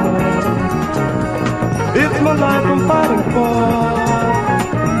 It's my life I'm fighting for.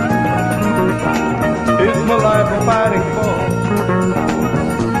 It's my life I'm fighting for.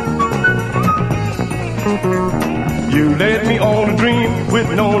 You led me on a dream with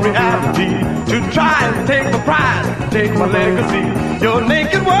no reality, to try and take my pride, take my legacy. Your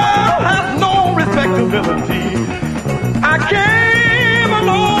naked world has no respectability. I came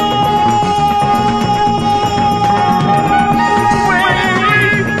along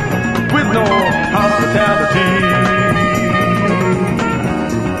with no hospitality.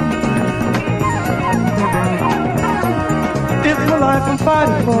 It's my life I'm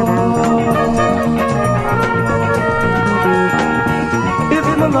fighting for.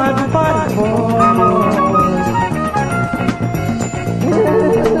 It's my life I'm fighting for.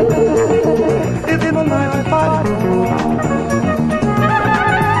 It's my life I'm fighting for.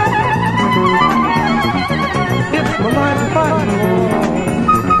 It's my life I'm fighting for.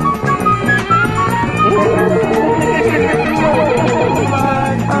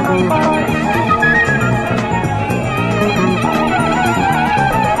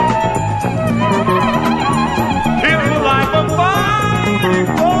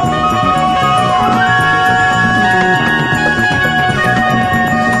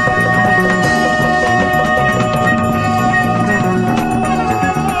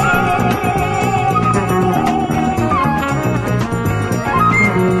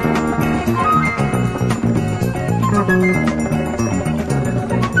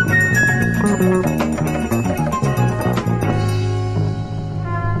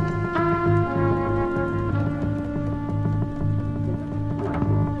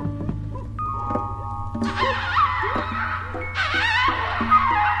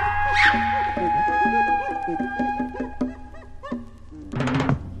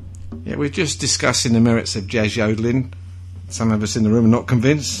 We're just discussing the merits of jazz yodeling. Some of us in the room are not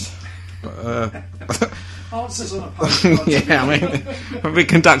convinced. But, answers on a poll. Yeah, I mean, when we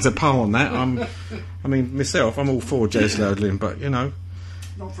conduct a poll on that, myself, I'm all for jazz yodeling, but you know,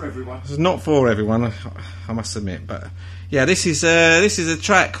 not for everyone. It's not for everyone, I must admit. But yeah, this is a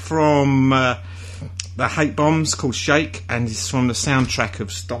track from the Hate Bombs called "Shake," and it's from the soundtrack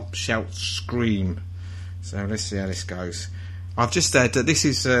of "Stomp, Shout, Scream." So let's see how this goes. I've just said that this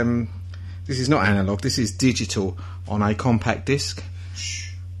is not analog. This is digital on a compact disc.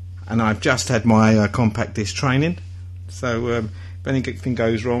 And I've just had my compact disc training, so if anything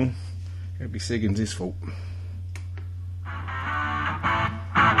goes wrong, it'll be Siggins' fault.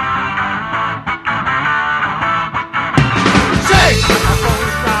 Shake! I'm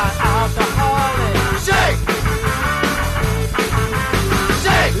gonna fly out the Harley. Shake!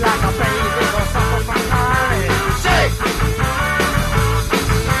 Shake! Like a baby gonna suffer from Harley. Shake!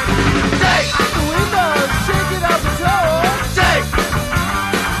 Shake! Out the window, shake it out the door. Shake!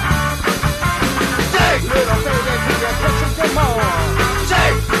 Shake! Little baby, can you push it some more?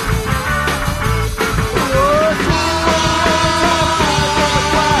 Shake! Whoa!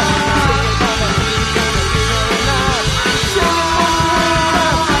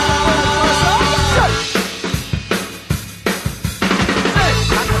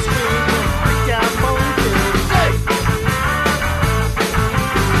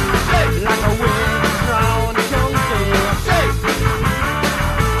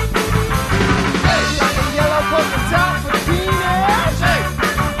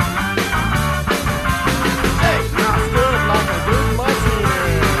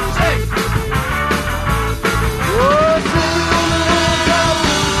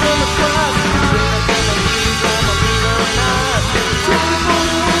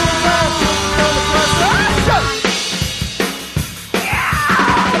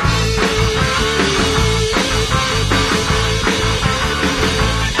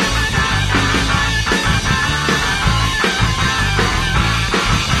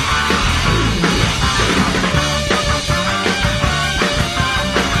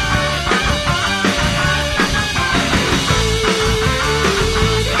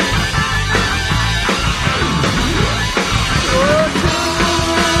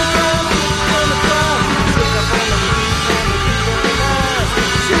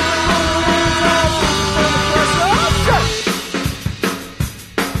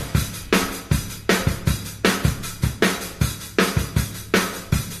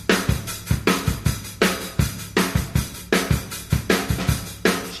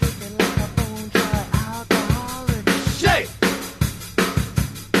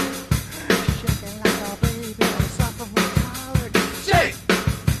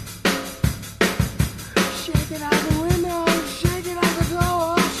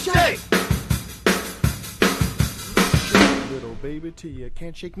 to you.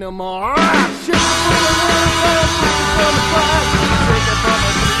 Can't shake no more. Ah, shake it from the world, from the class. Shake it from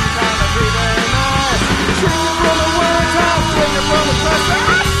the three times the three very nice. Shake it from the world, shake it from the class.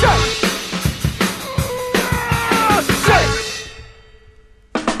 Ah, shake. Ah, shake.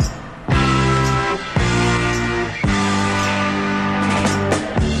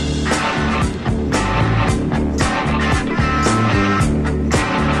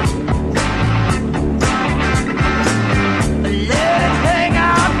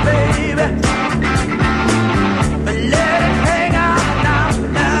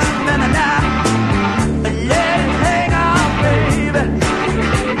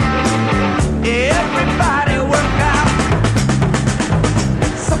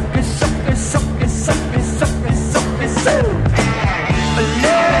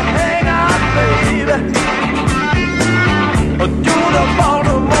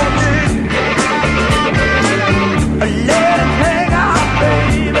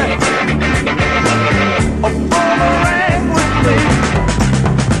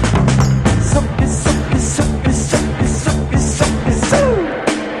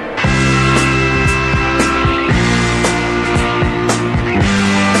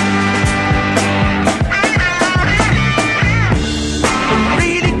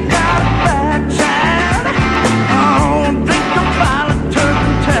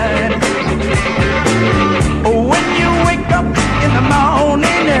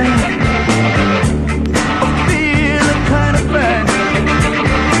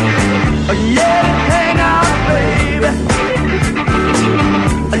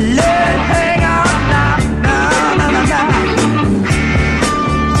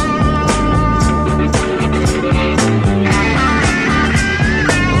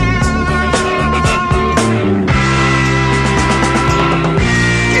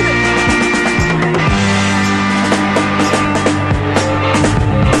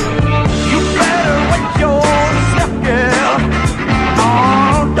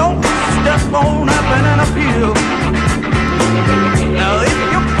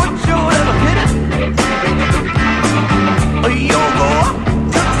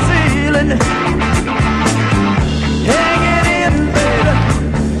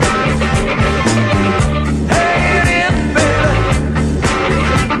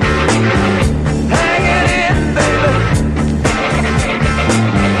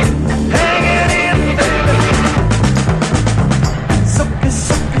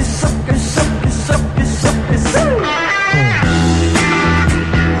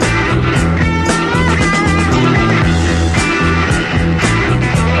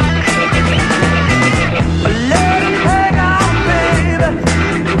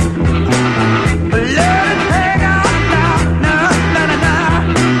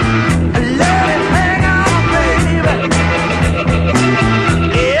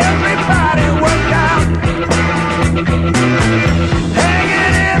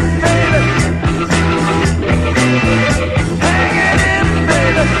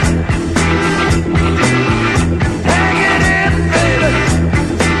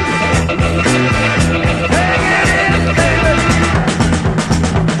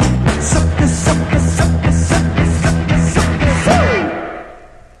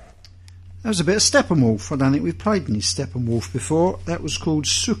 That was a bit of Steppenwolf. I don't think we've played any Steppenwolf before. That was called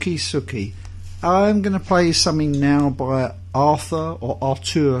Suki Suki. I'm going to play something now by Arthur, or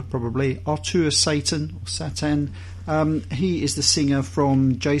Artur probably, Artur Satan, or Satan. He is the singer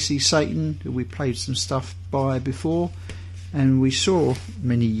from JC Satan, who we played some stuff by before, and we saw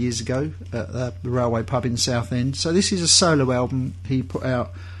many years ago at the Railway Pub in Southend. So this is a solo album he put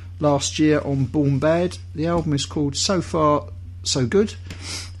out last year on Born Bad. The album is called So Far So Good,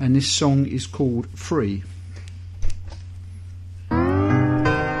 and this song is called Free.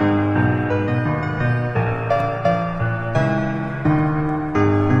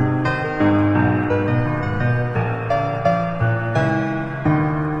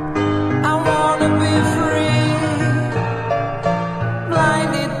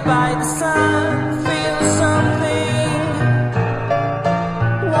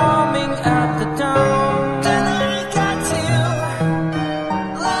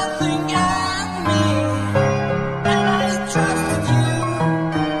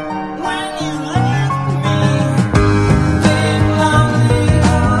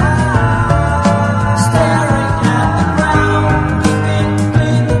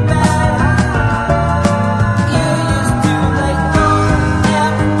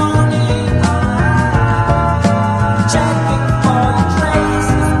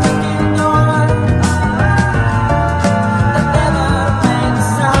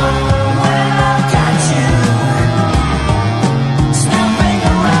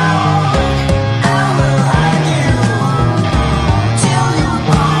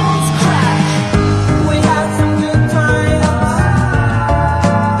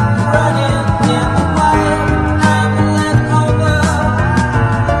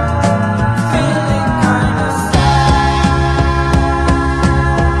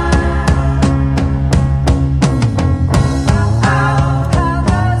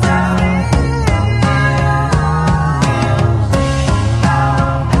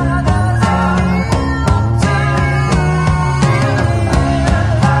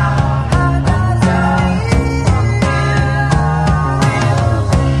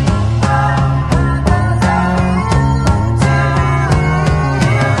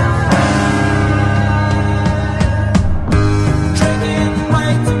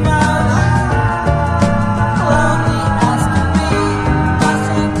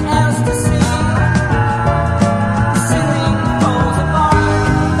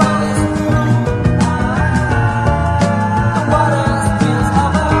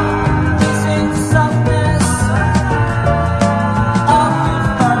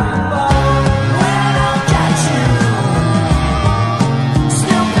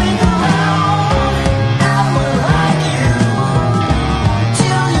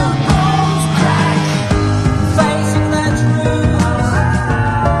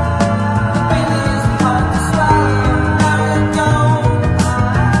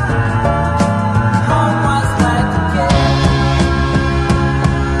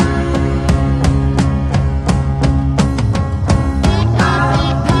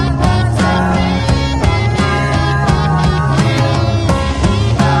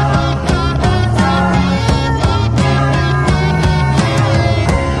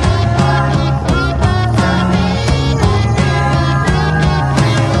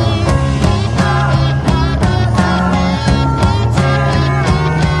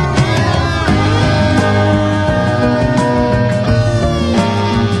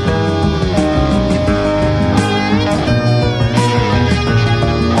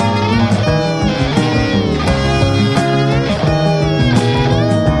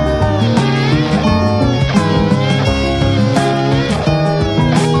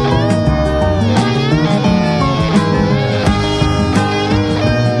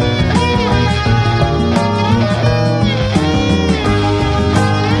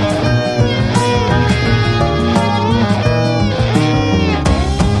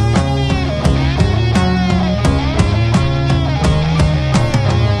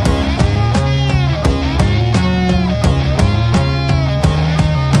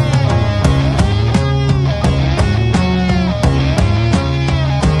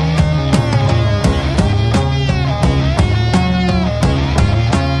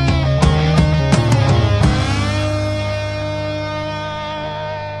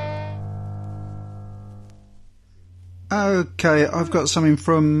 Okay, I've got something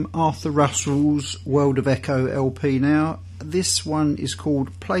from Arthur Russell's World of Echo LP now. This one is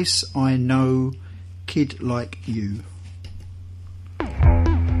called Place I Know, Kid Like You.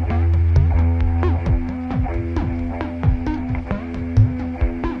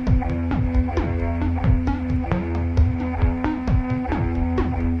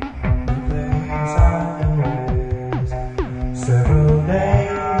 Several days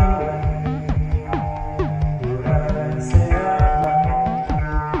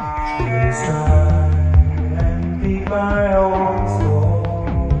my own soul.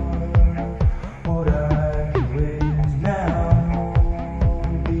 What I wish now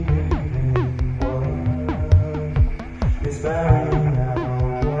be in what is bearing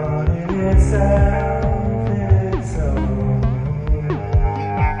out what in itself is so.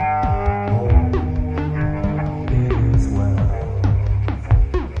 All is well.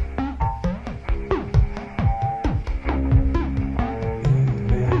 It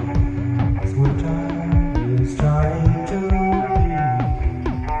is what I is trying to be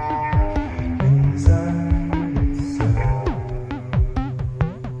inside itself.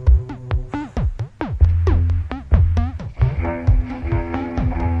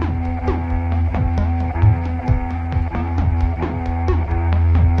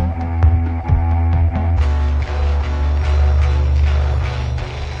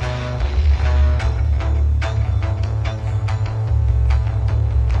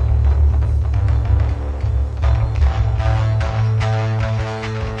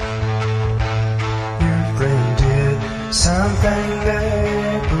 Something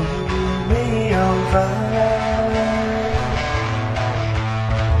that put me on fire.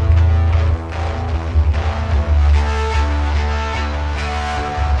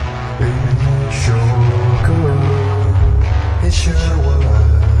 It sure could, it sure would.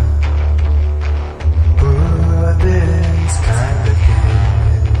 But this kind of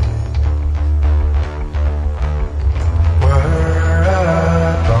kid, we're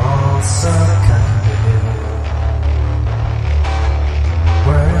up on some kind of hill.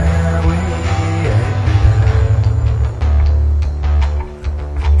 Where we at now?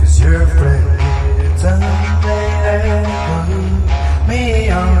 'Cause your friend did something that put me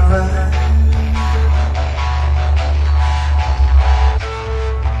on fire.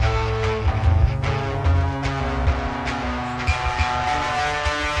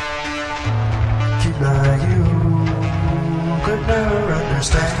 Keep like you could never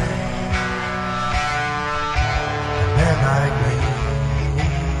understand. And like me,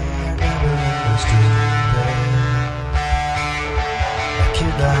 never understood that. A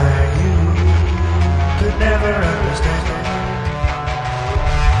kid like you could never understand.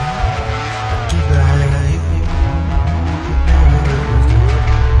 A kid like you could never understand.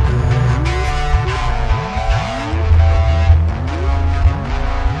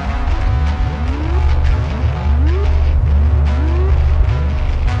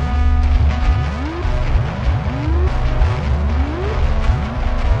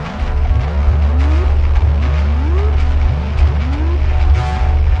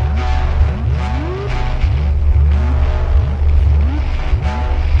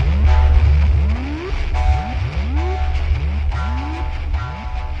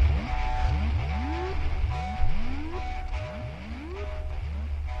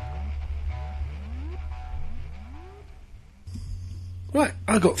 Right,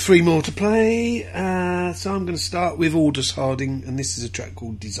 I've got three more to play, so I'm going to start with Aldous Harding, and this is a track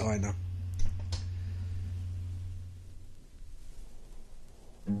called Designer.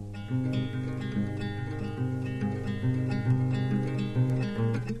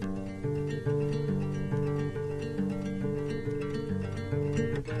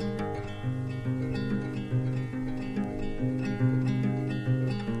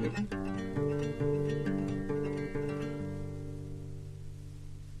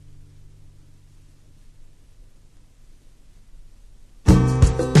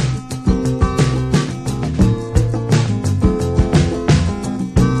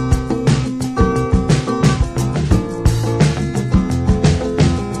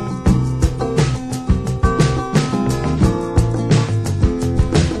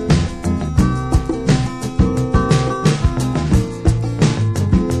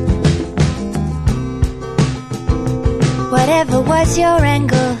 Whatever was your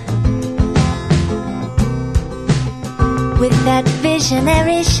angle, with that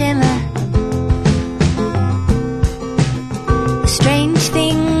visionary shimmer, a strange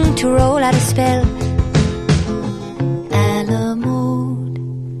thing to roll out a spell, a la mode.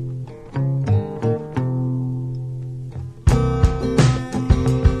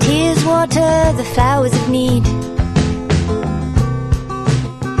 Tears water the flowers of need,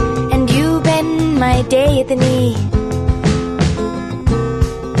 my day at the knee.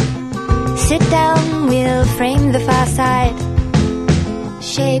 Sit down, we'll frame the far side.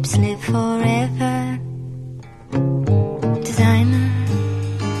 Shapes live forever. Designer.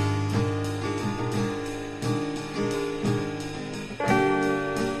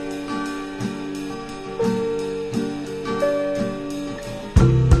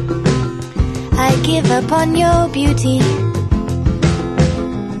 I give up on your beauty.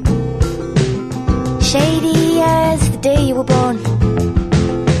 Shady as the day you were born.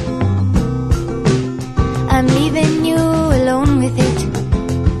 I'm leaving you alone with it.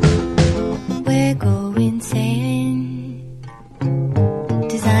 We're going sailing.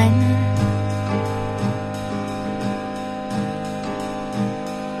 Designer.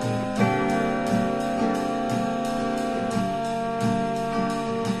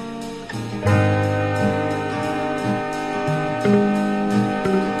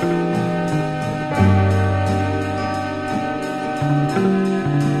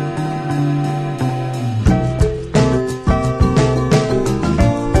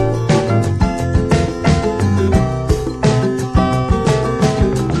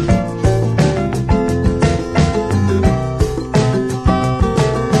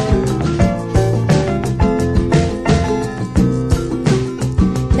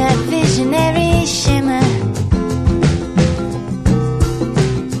 That visionary shimmer.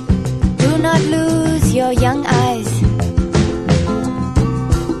 Do not lose your young eyes.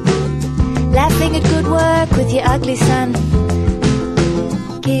 Laughing at good work with your ugly son.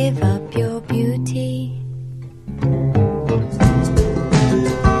 Give up your beauty.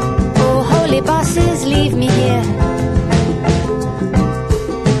 Oh, holy bosses, leave me here.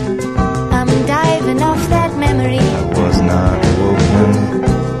 I'm diving off that memory. I was not woken.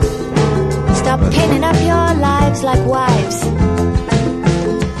 Stop pinning up your lives like wives.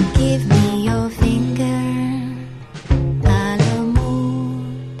 Give me your finger. A la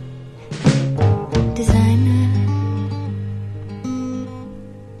mode. Designer.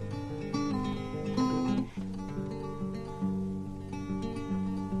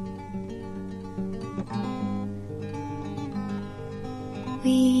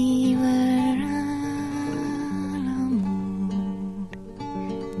 We were a la mode.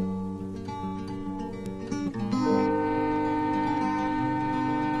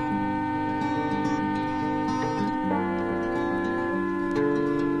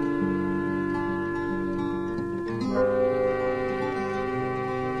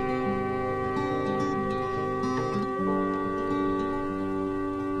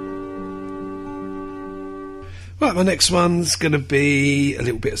 Right, my next one's going to be a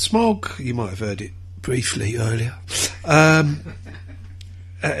little bit of Smog. You might have heard it briefly earlier.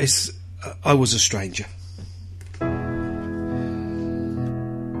 It's I Was a Stranger.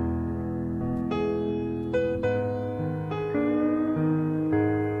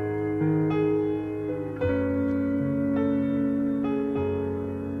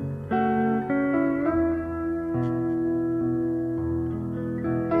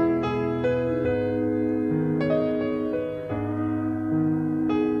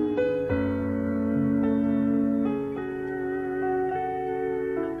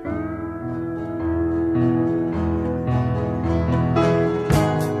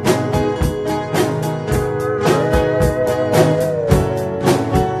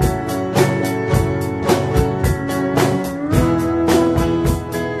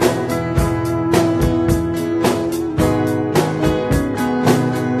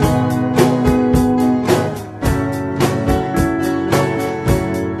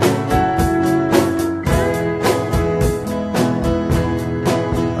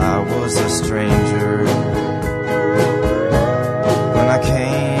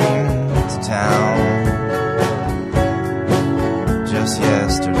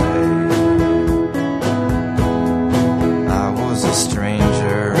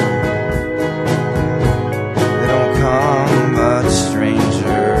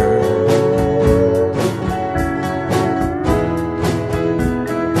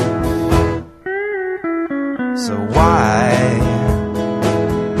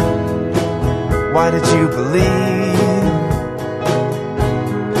 Why did you believe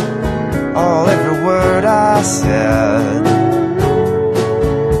every word I said?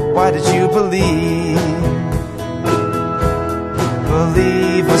 Why did you believe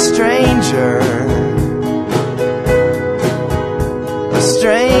a stranger? A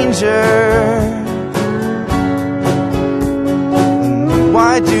stranger.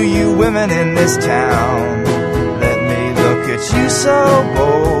 Why do you women in this town let me look at you so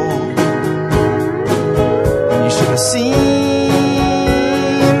bold? You should have seen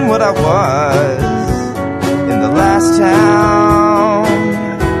what I was.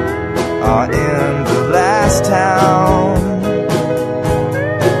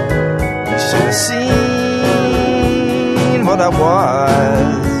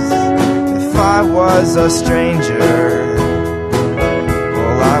 I was a stranger,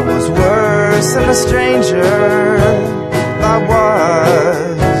 well, I was worse than a stranger.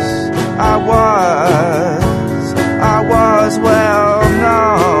 I was well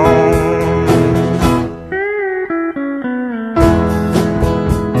known.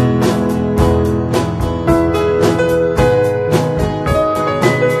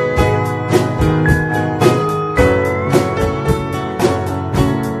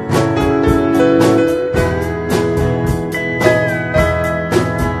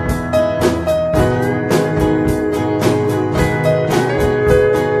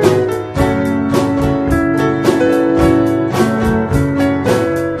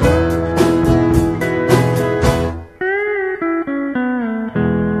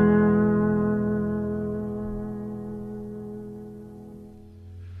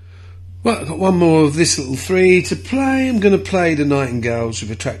 Well, I've got one more of this little three to play. I'm going to play the Nightingales with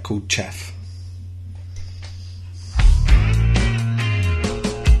a track called Chaff.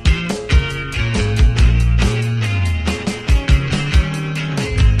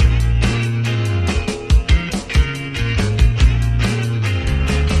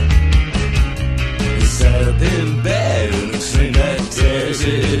 Sat up in bed and explained that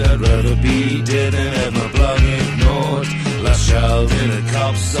desert. I'd rather be dead than have my blog ignored. Last child in a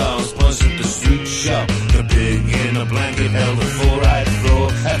cop's house, punched at the street shop. The pig in a blanket held a four-eyed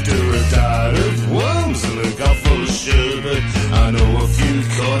floor. After a diet of worms and a cup full of sherbet, I know a few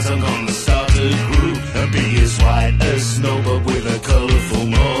chords I'm gonna start a group and be as white as snow, but with a colourful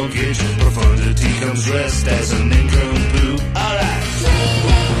mortgage. Profundity comes dressed as an incomplete. Alright.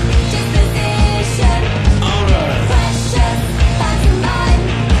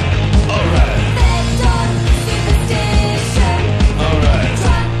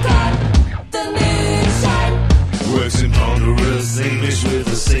 English with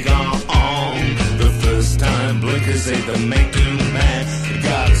a cigar on. The first time blinkers ate the make-do man.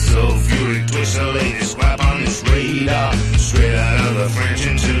 Got a sulfuric twitch, the latest rap on his radar. Straight out of the French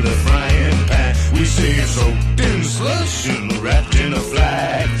into the frying pan. We see it soaked in slush and wrapped in a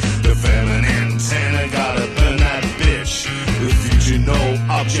flag. The feminine tenor gotta burn that bitch. The future no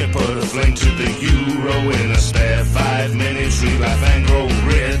object, put a flame to the euro in a spare 5 minutes. Read life and grow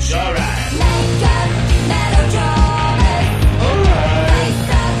rich, alright.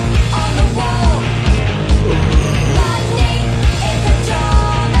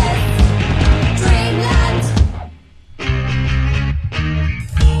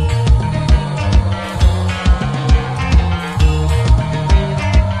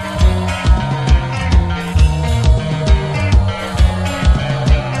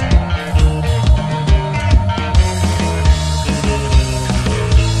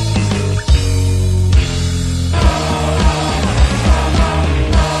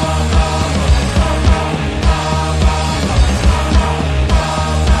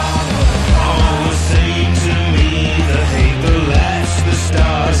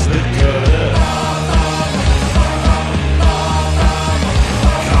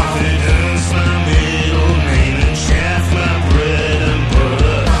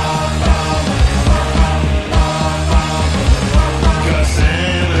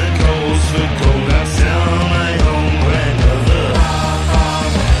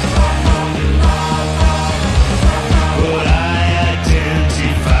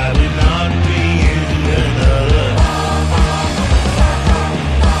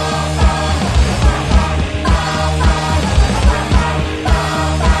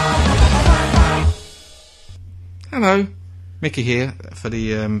 Hello, Mickey here for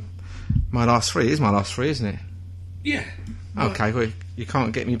the my last three. It is my last three, isn't it? Yeah. Okay, well, you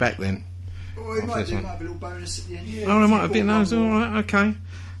can't get me back then. Well, we might have a little bonus at the end. Yeah, Oh, it might have been. No, it's all right. Okay.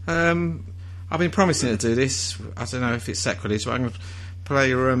 I've been promising to do this. I don't know if it's sacrilege, but I'm going to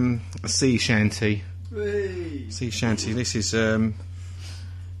play a sea shanty. Hey. Sea shanty. This is a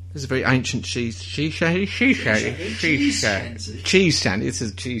very ancient cheese shanty. Cheese shanty. This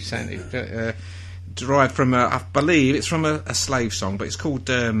is a cheese shanty. Derived from, I believe it's from a slave song, but it's called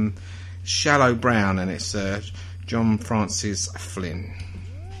Shallow Brown, and it's John Francis Flynn.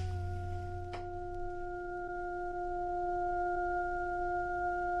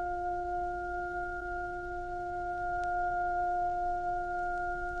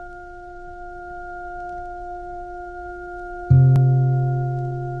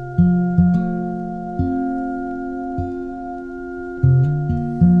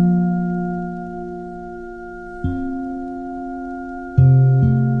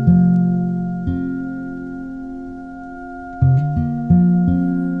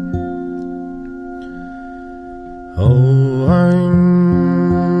 Oh,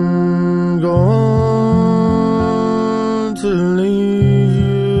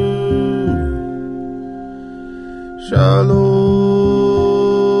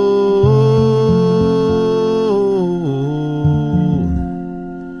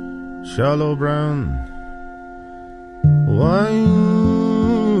 Shallow brown wine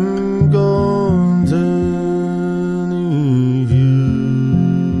gone to leave you.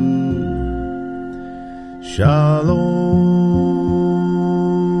 Shallow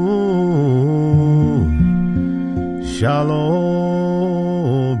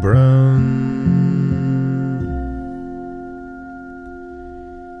brown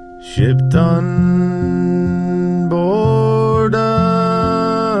shipped on board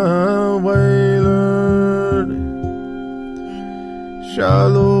a whaler,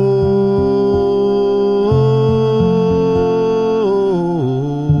 shallow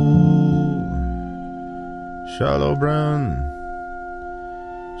brown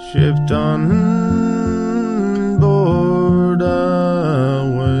shipped on board a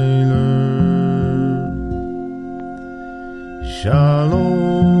whaler, shallow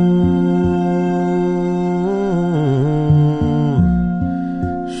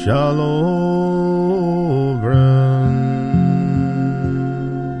brown.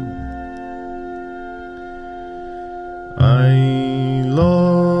 I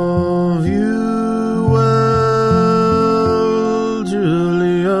love you well,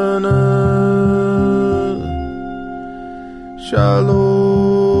 Juliana, shallow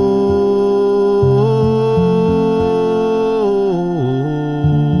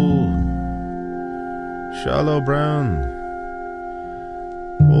brown.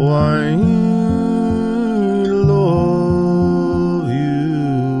 Oh, I love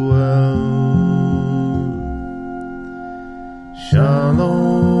you well,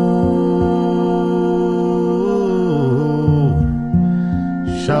 shallow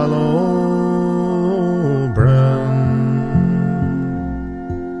brown.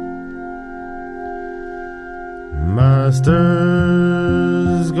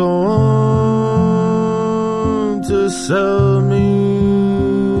 Master's gone to sell me,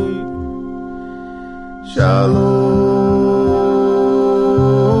 shallow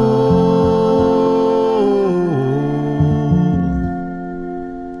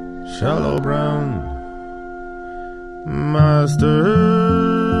brown.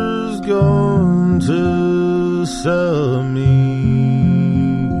 Master's gone to sell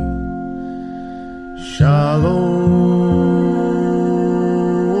me, shallow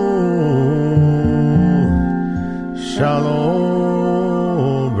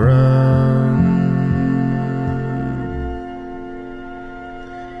brown.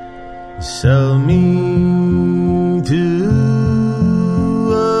 Sell me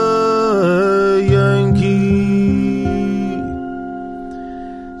to a Yankee,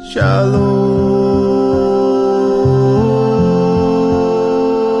 shallow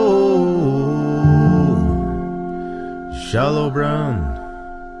brown.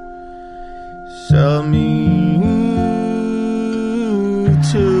 Sell me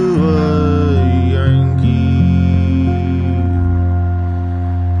to a Yankee,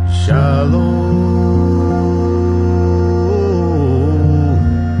 shallow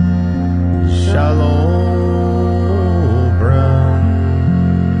brown.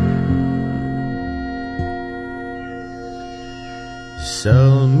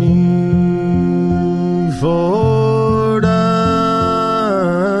 Sell me for $1,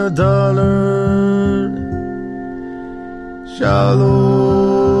 shallow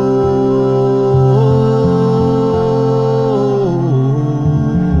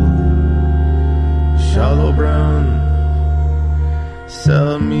brown.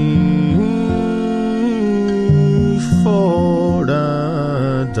 Sell me for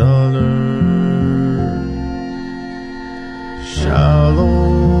 $1, shallow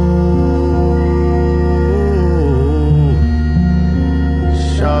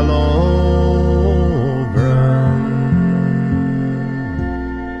brown.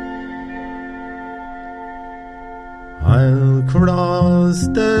 I'll cross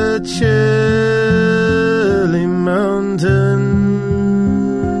the chilly mountains,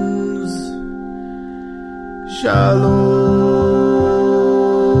 shallow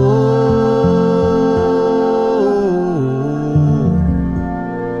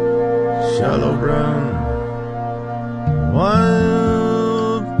brown.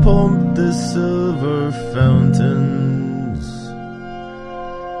 I'll pump the silver fountains,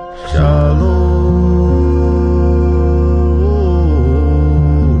 shallow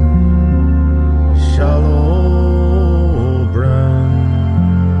brown.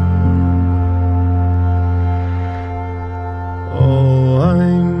 Oh,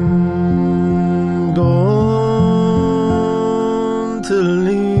 I'm going to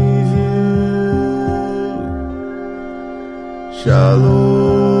leave you, shallow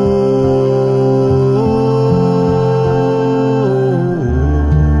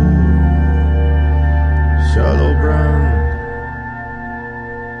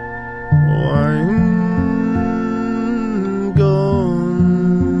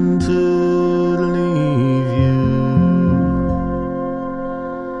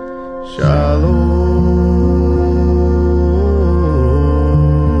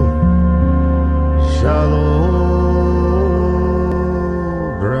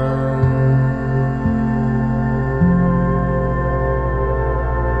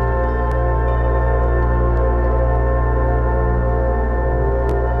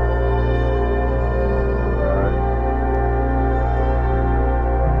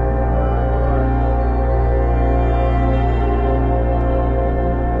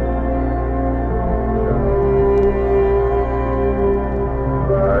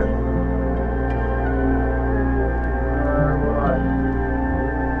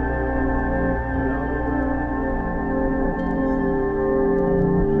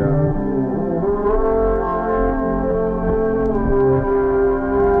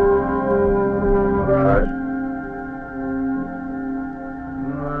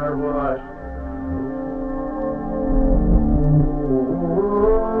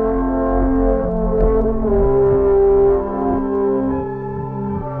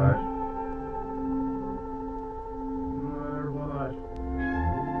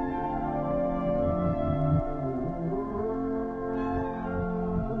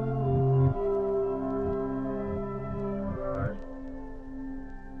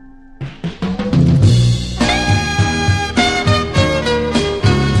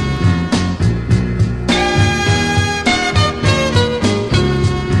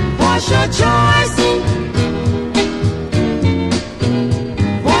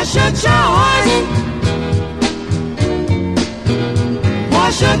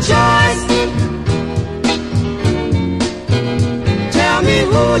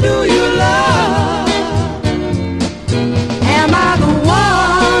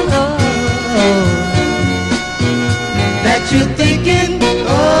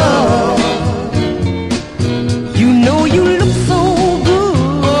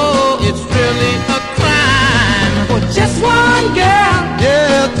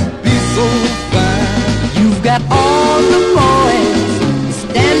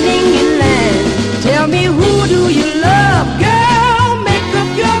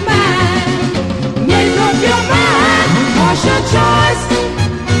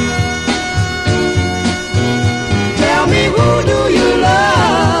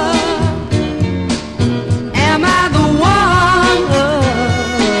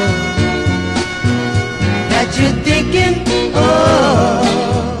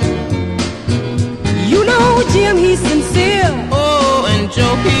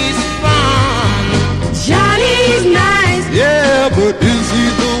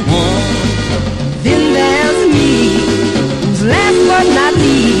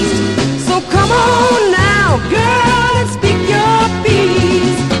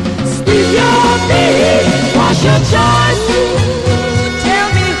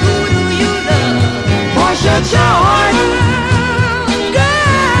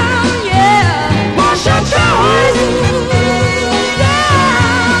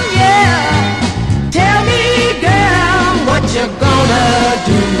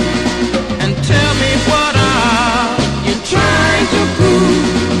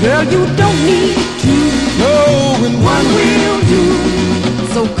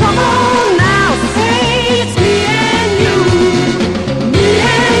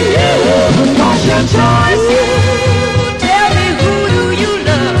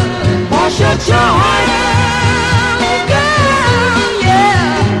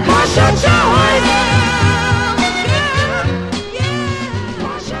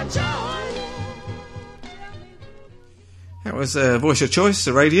Voice Your Choice,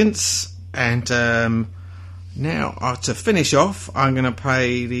 The Radiance, and now to finish off, I'm going to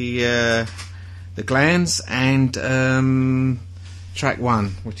play the Glands and track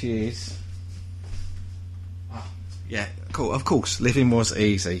 1, which is cool. Of course, Living Was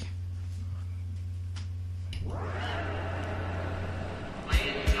Easy.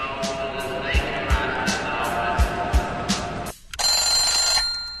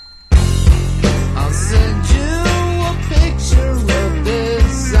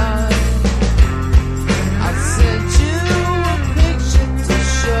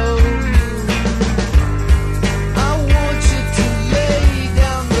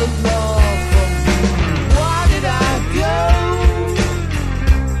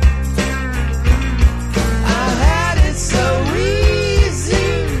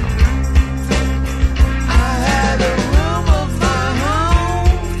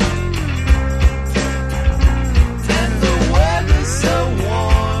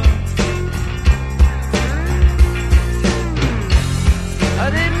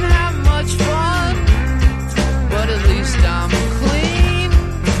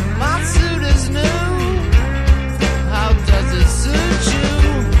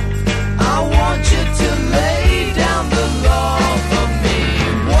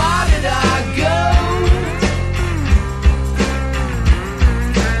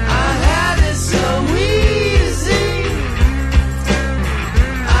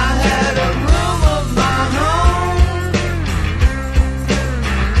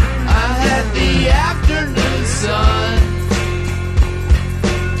 I had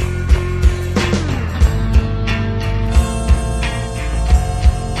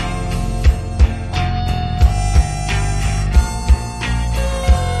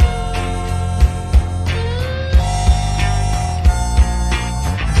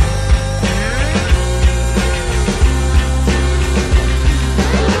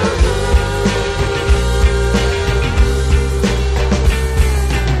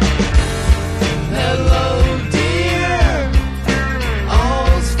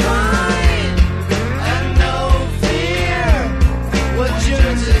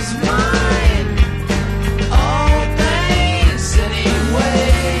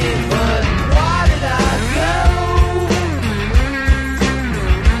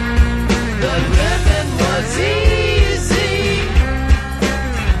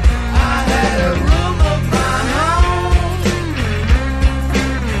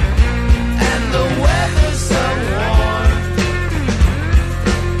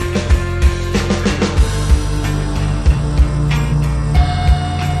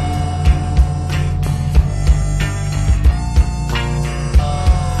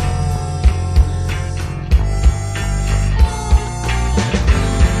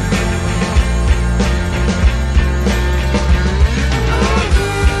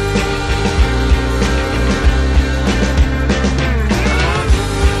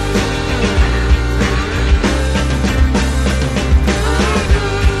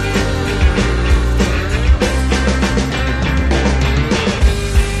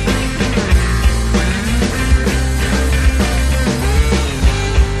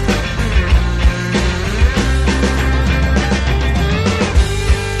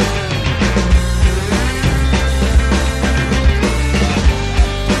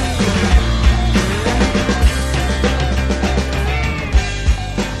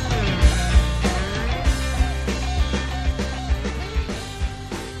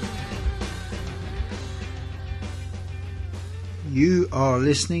are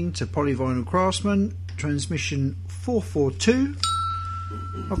listening to Polyvinyl Craftsman, transmission 442.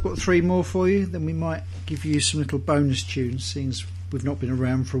 I've got 3 more for you, then we might give you some little bonus tunes, seeing as we've not been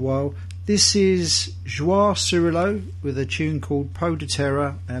around for a while. This is Joao Cirillo with a tune called Po de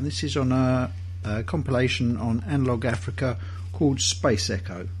Terra, and this is on a compilation on Analog Africa called Space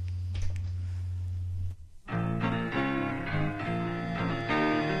Echo.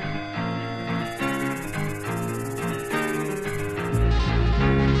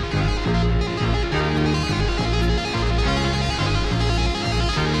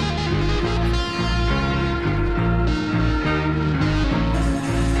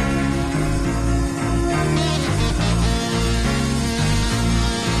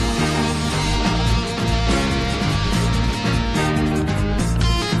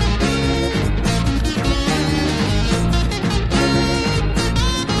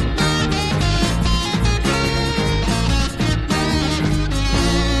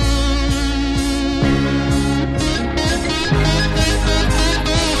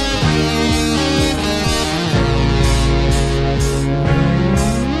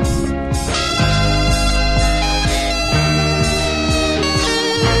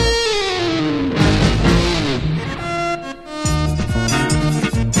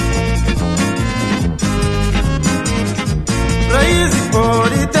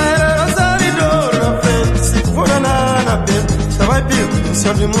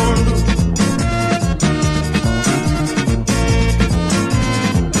 Do mundo.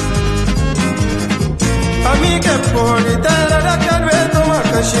 Amiga pode dar da carveta uma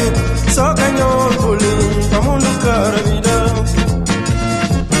caixinha, só ganhou o bolinho, pra mundo cara vida.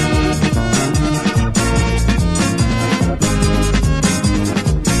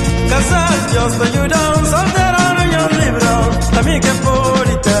 Casal, Deus te ajudam, solteiro e um livrão. Amiga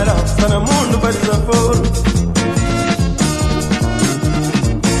pode dar, tá no mundo para desaforo.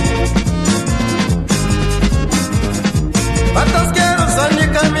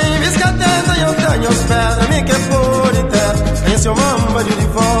 Os pés, a mim que é por inteiro, em seu mambo de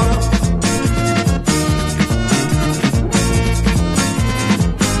fora.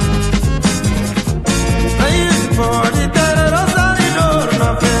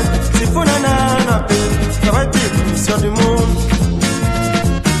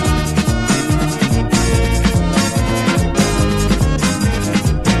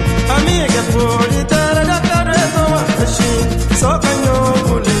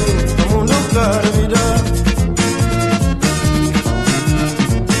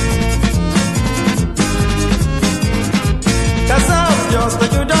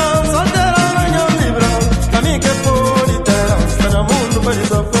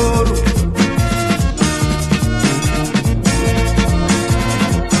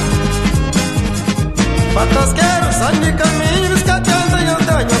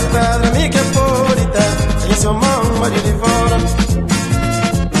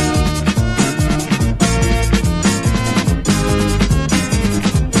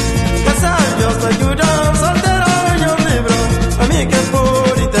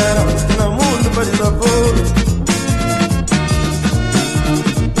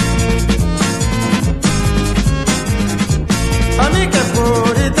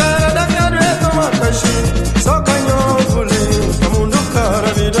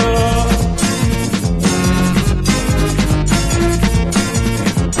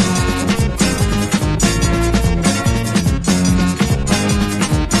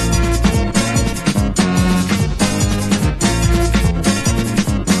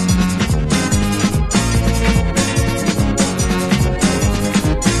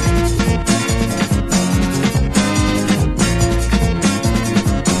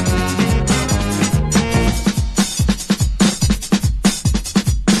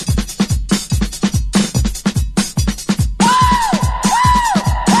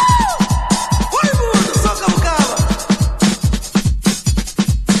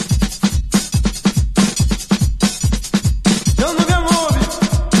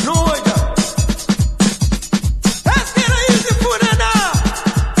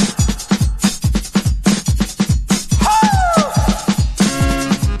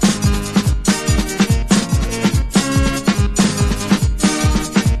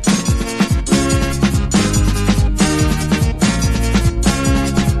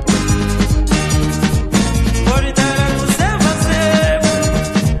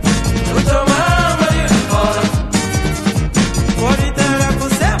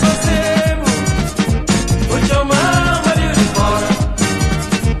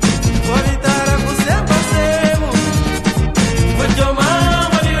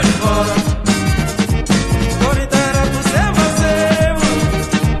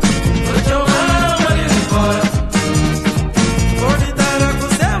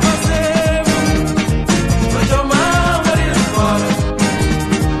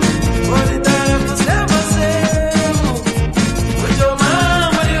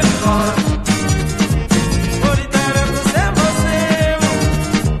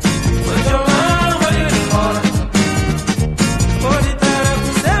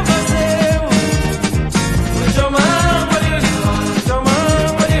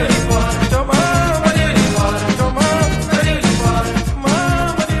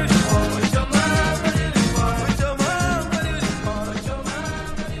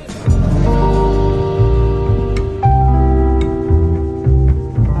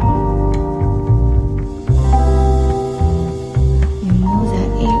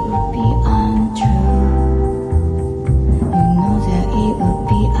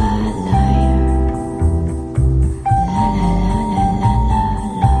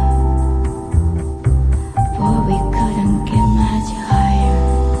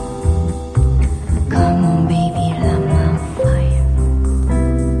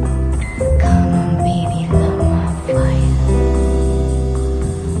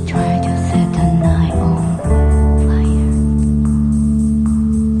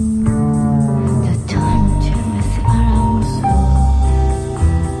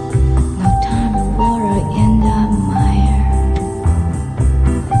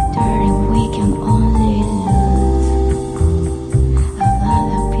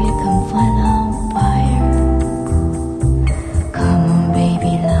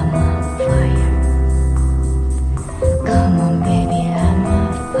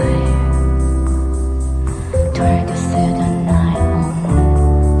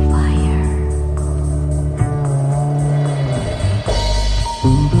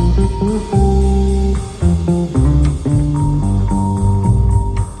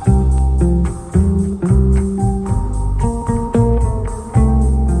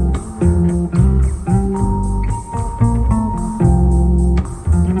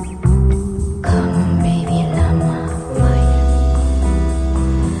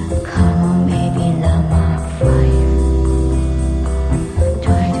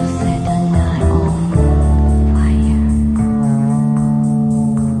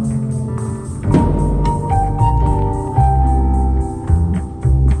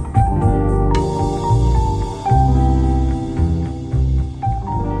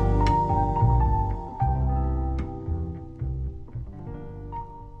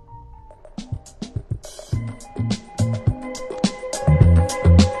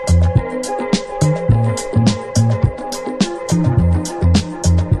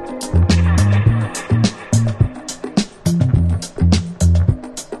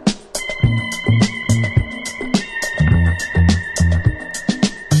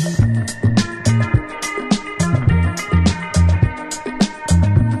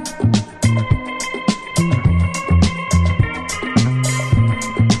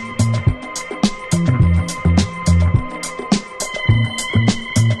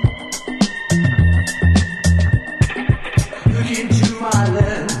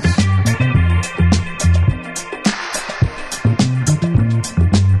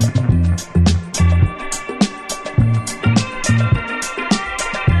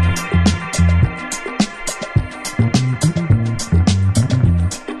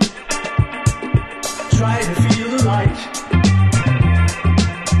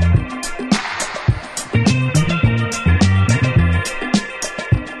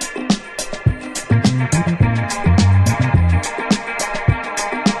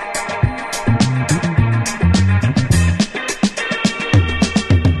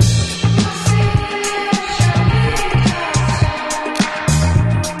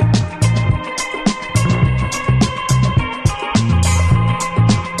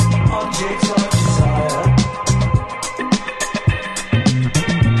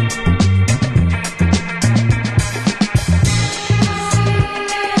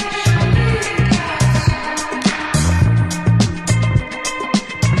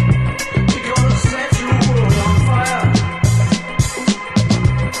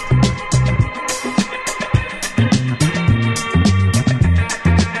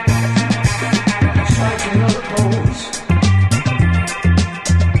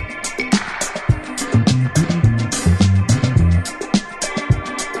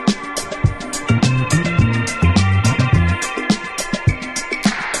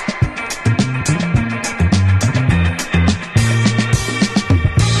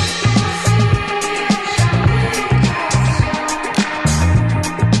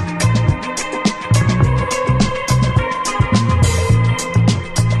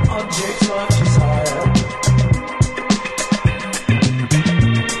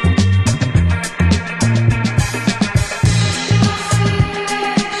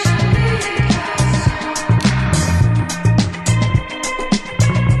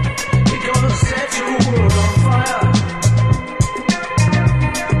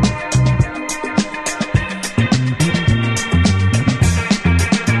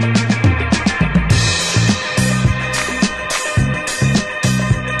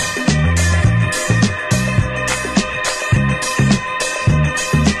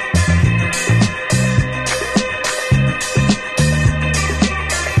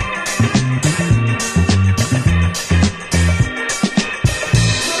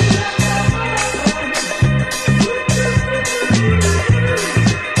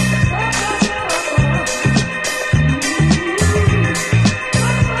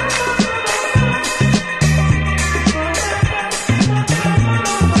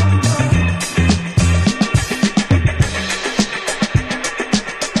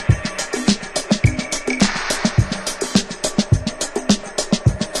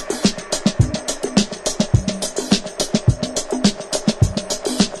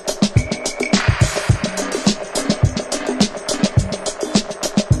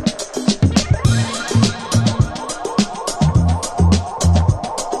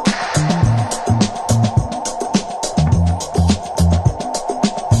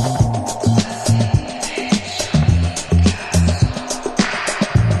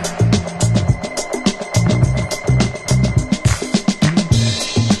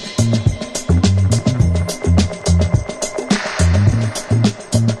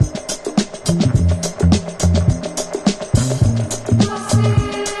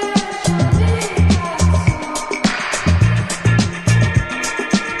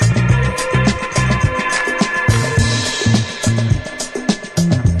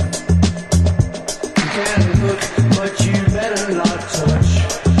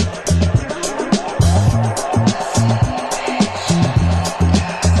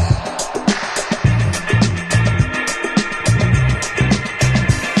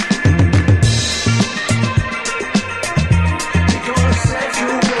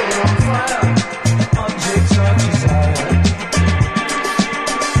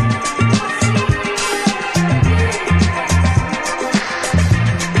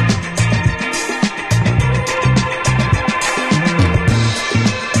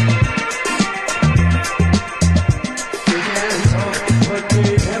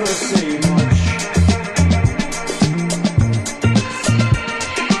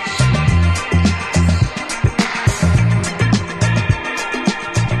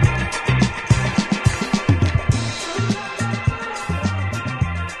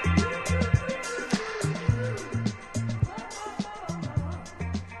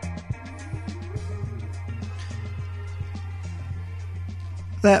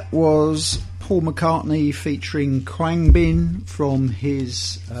 That was Paul McCartney featuring Khruangbin from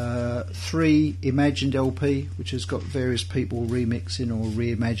his 3 Imagined LP, which has got various people remixing or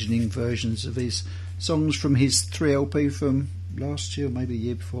reimagining versions of his songs from his 3 LP from last year, or maybe the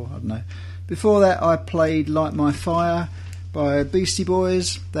year before, I don't know. Before that I played Light My Fire by Beastie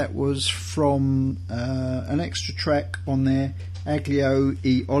Boys. That was from an extra track on their Aglio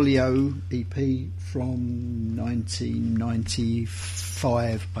e Olio EP from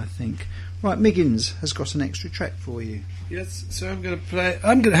 1995, I think. Right, Miggins has got an extra track for you. Yes, so I'm going to play.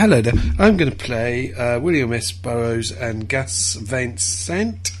 Hello there. I'm going to play William S. Burroughs and Gus Van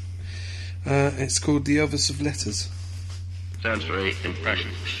Sant. It's called The Others of Letters. Sensory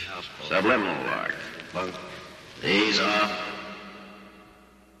impressions, subliminal art. These are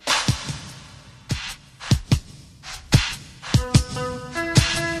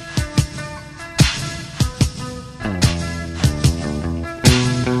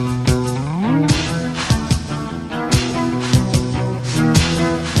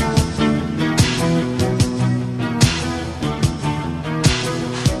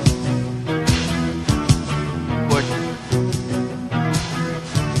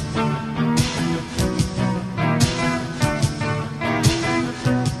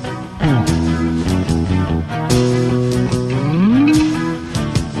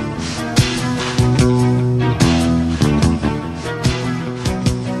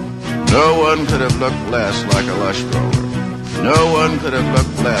could have looked less like a lush roller. No one could have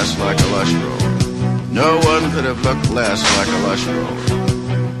looked less like a lush roller. No one could have looked less like a lush roller.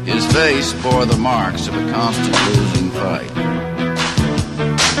 His face bore the marks of a constant losing fight.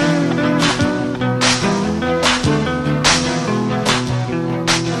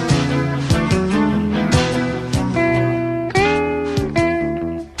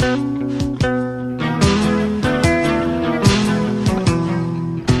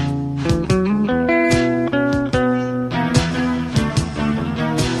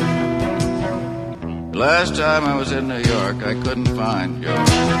 Last time I was in New York, I couldn't find George.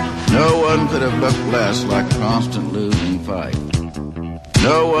 No one could have looked less like a constant losing fight.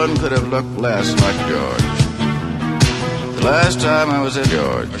 No one could have looked less like George. The last time I was in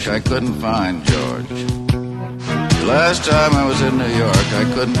George, I couldn't find George. The last time I was in New York, I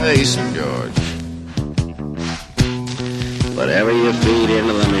couldn't face George. Whatever you feed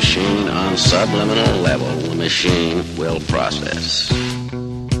into the machine on subliminal level, the machine will process.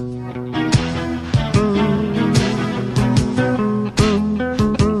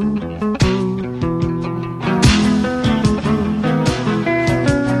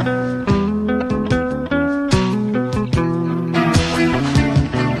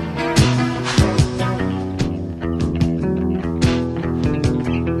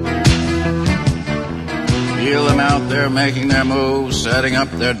 Making their moves, setting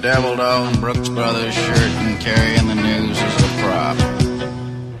up their Devil Doll Brooks Brothers shirt and carrying the news as a prop.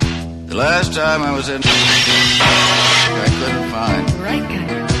 The last time I was in I couldn't find right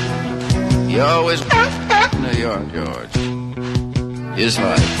guy. He always New York George. His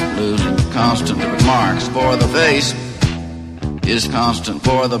life losing constant marks for the face. His constant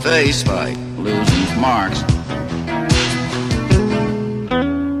for the face fight losing marks.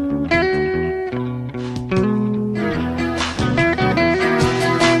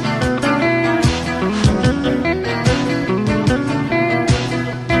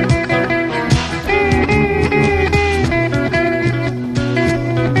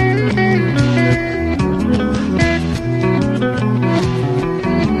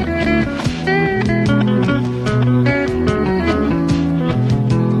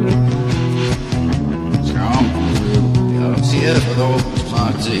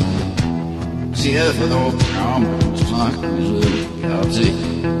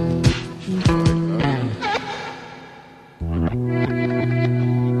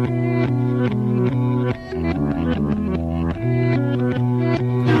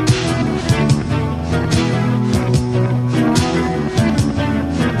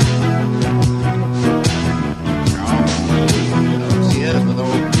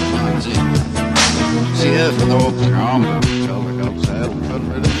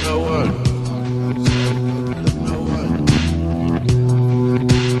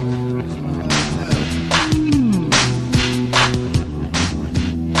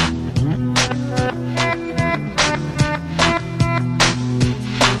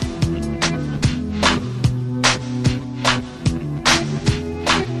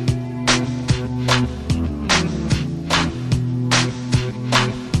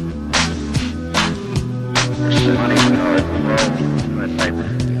 Money power.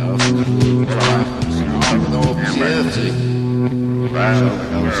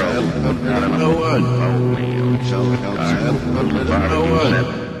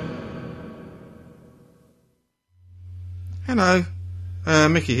 Hello,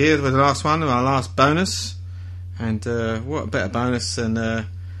 Mickey here with the last one, our last bonus. And what a better bonus than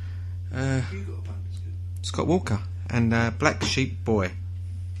Scott Walker and Black Sheep Boy.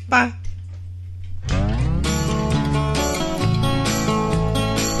 Bye.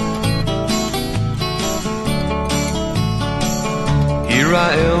 Here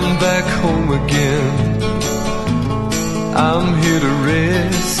I am back home again. I'm here to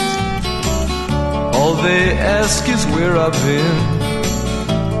rest. All they ask is where I've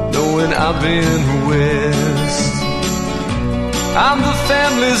been, knowing I've been west. I'm the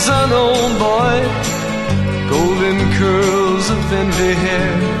family's unknown boy, golden curls of envy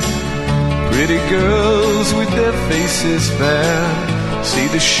hair, pretty girls with their faces fair, see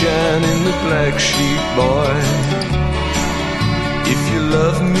the shine in the black sheep boy. If you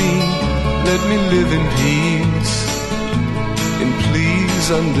love me, let me live in peace, and please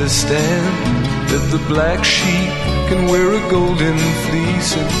understand that the black sheep can wear a golden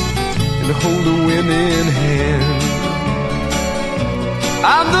fleece and hold a winning hand.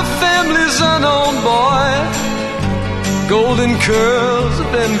 I'm the family's unknown boy, golden curls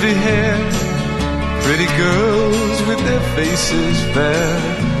of envy hair, pretty girls with their faces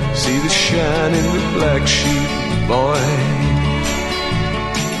fair, see the shine in the black sheep boy.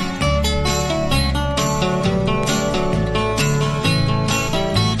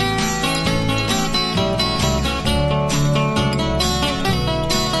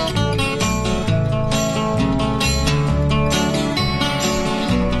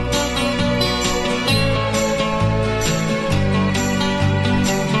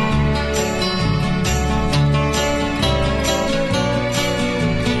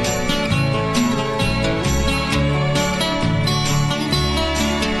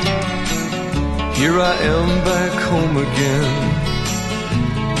 Here I am back home again,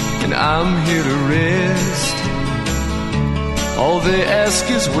 and I'm here to rest. All they ask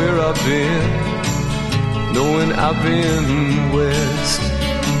is where I've been, knowing I've been west.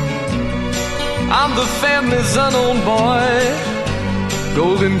 I'm the family's unknown boy,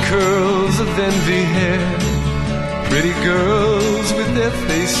 golden curls of envy hair, pretty girls with their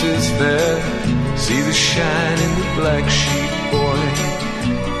faces fair, see the shine in the black sheep boy.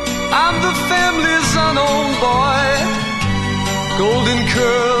 I'm the family's unknown boy, golden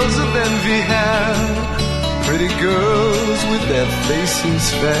curls of envy hair, pretty girls with their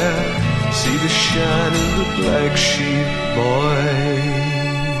faces fair, see the shine in the black sheep boy.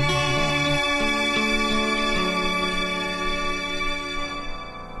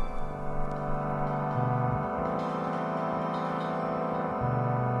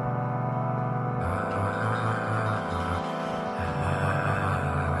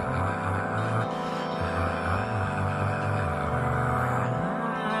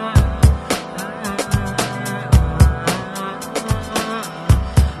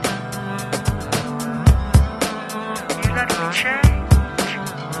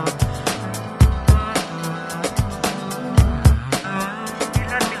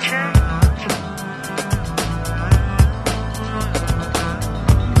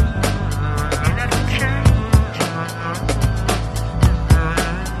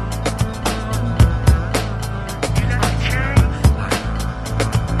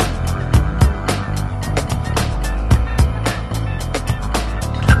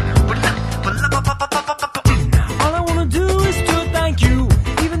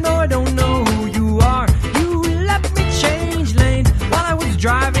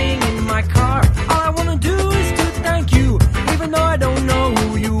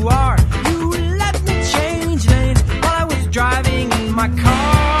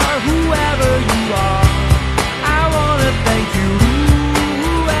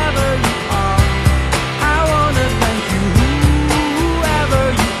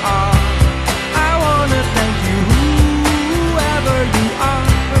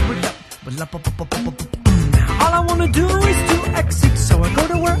 All I wanna do is to exit, so I go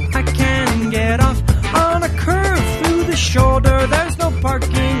to where I can get off. On a curve through the shoulder, there's no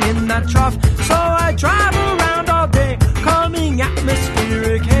parking in that trough. So I drive around all day, calming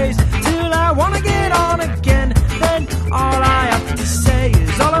atmospheric haze, till I wanna get on again. Then all I have to say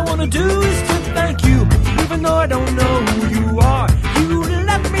is, all I wanna do is to thank you, even though I don't know who you are. You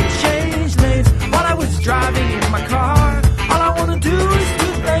let me change lanes while I was driving in my car. All I wanna do is to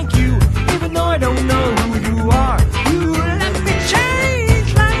thank you, even though I don't know who you are. You let me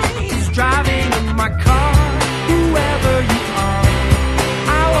change lanes driving in my car. Whoever you are,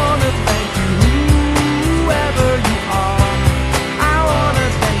 I wanna thank you. Whoever you are, I wanna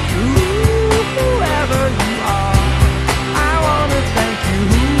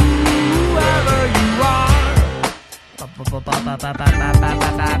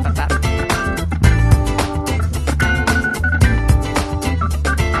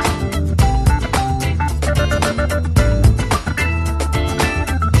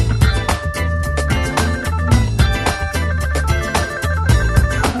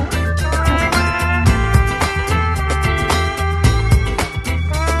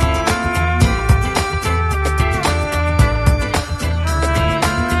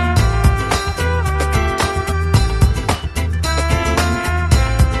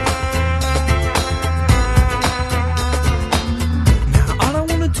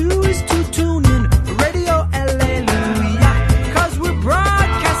do is to tune in Radio Hallelujah, 'cause we're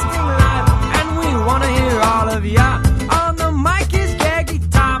broadcasting live and we wanna hear all of ya. On the mic is Gag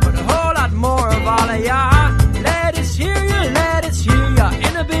Guitar, but a whole lot more of all of ya. Let us hear ya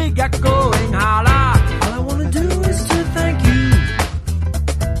in a big echoing holler. All I wanna do is to thank you,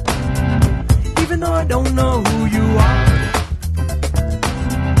 even though I don't know who you are.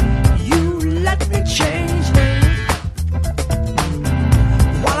 You let me change names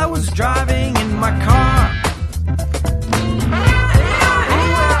while I was driving in my car.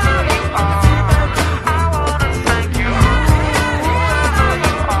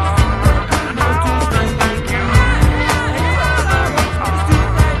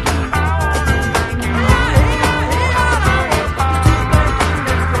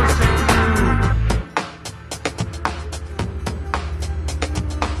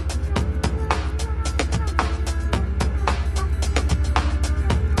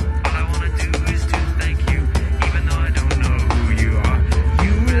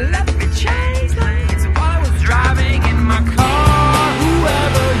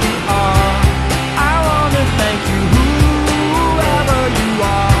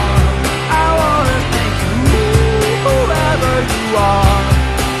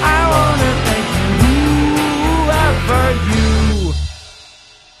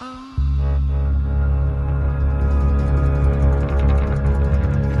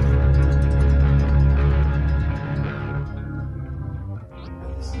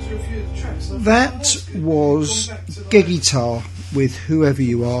 That was Gag Guitar with Whoever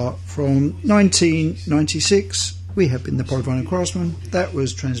You Are from 1996. We have been the Polyphonic Craftsman. That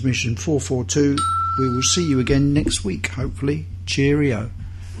was transmission 442. We will see you again next week, hopefully. Cheerio.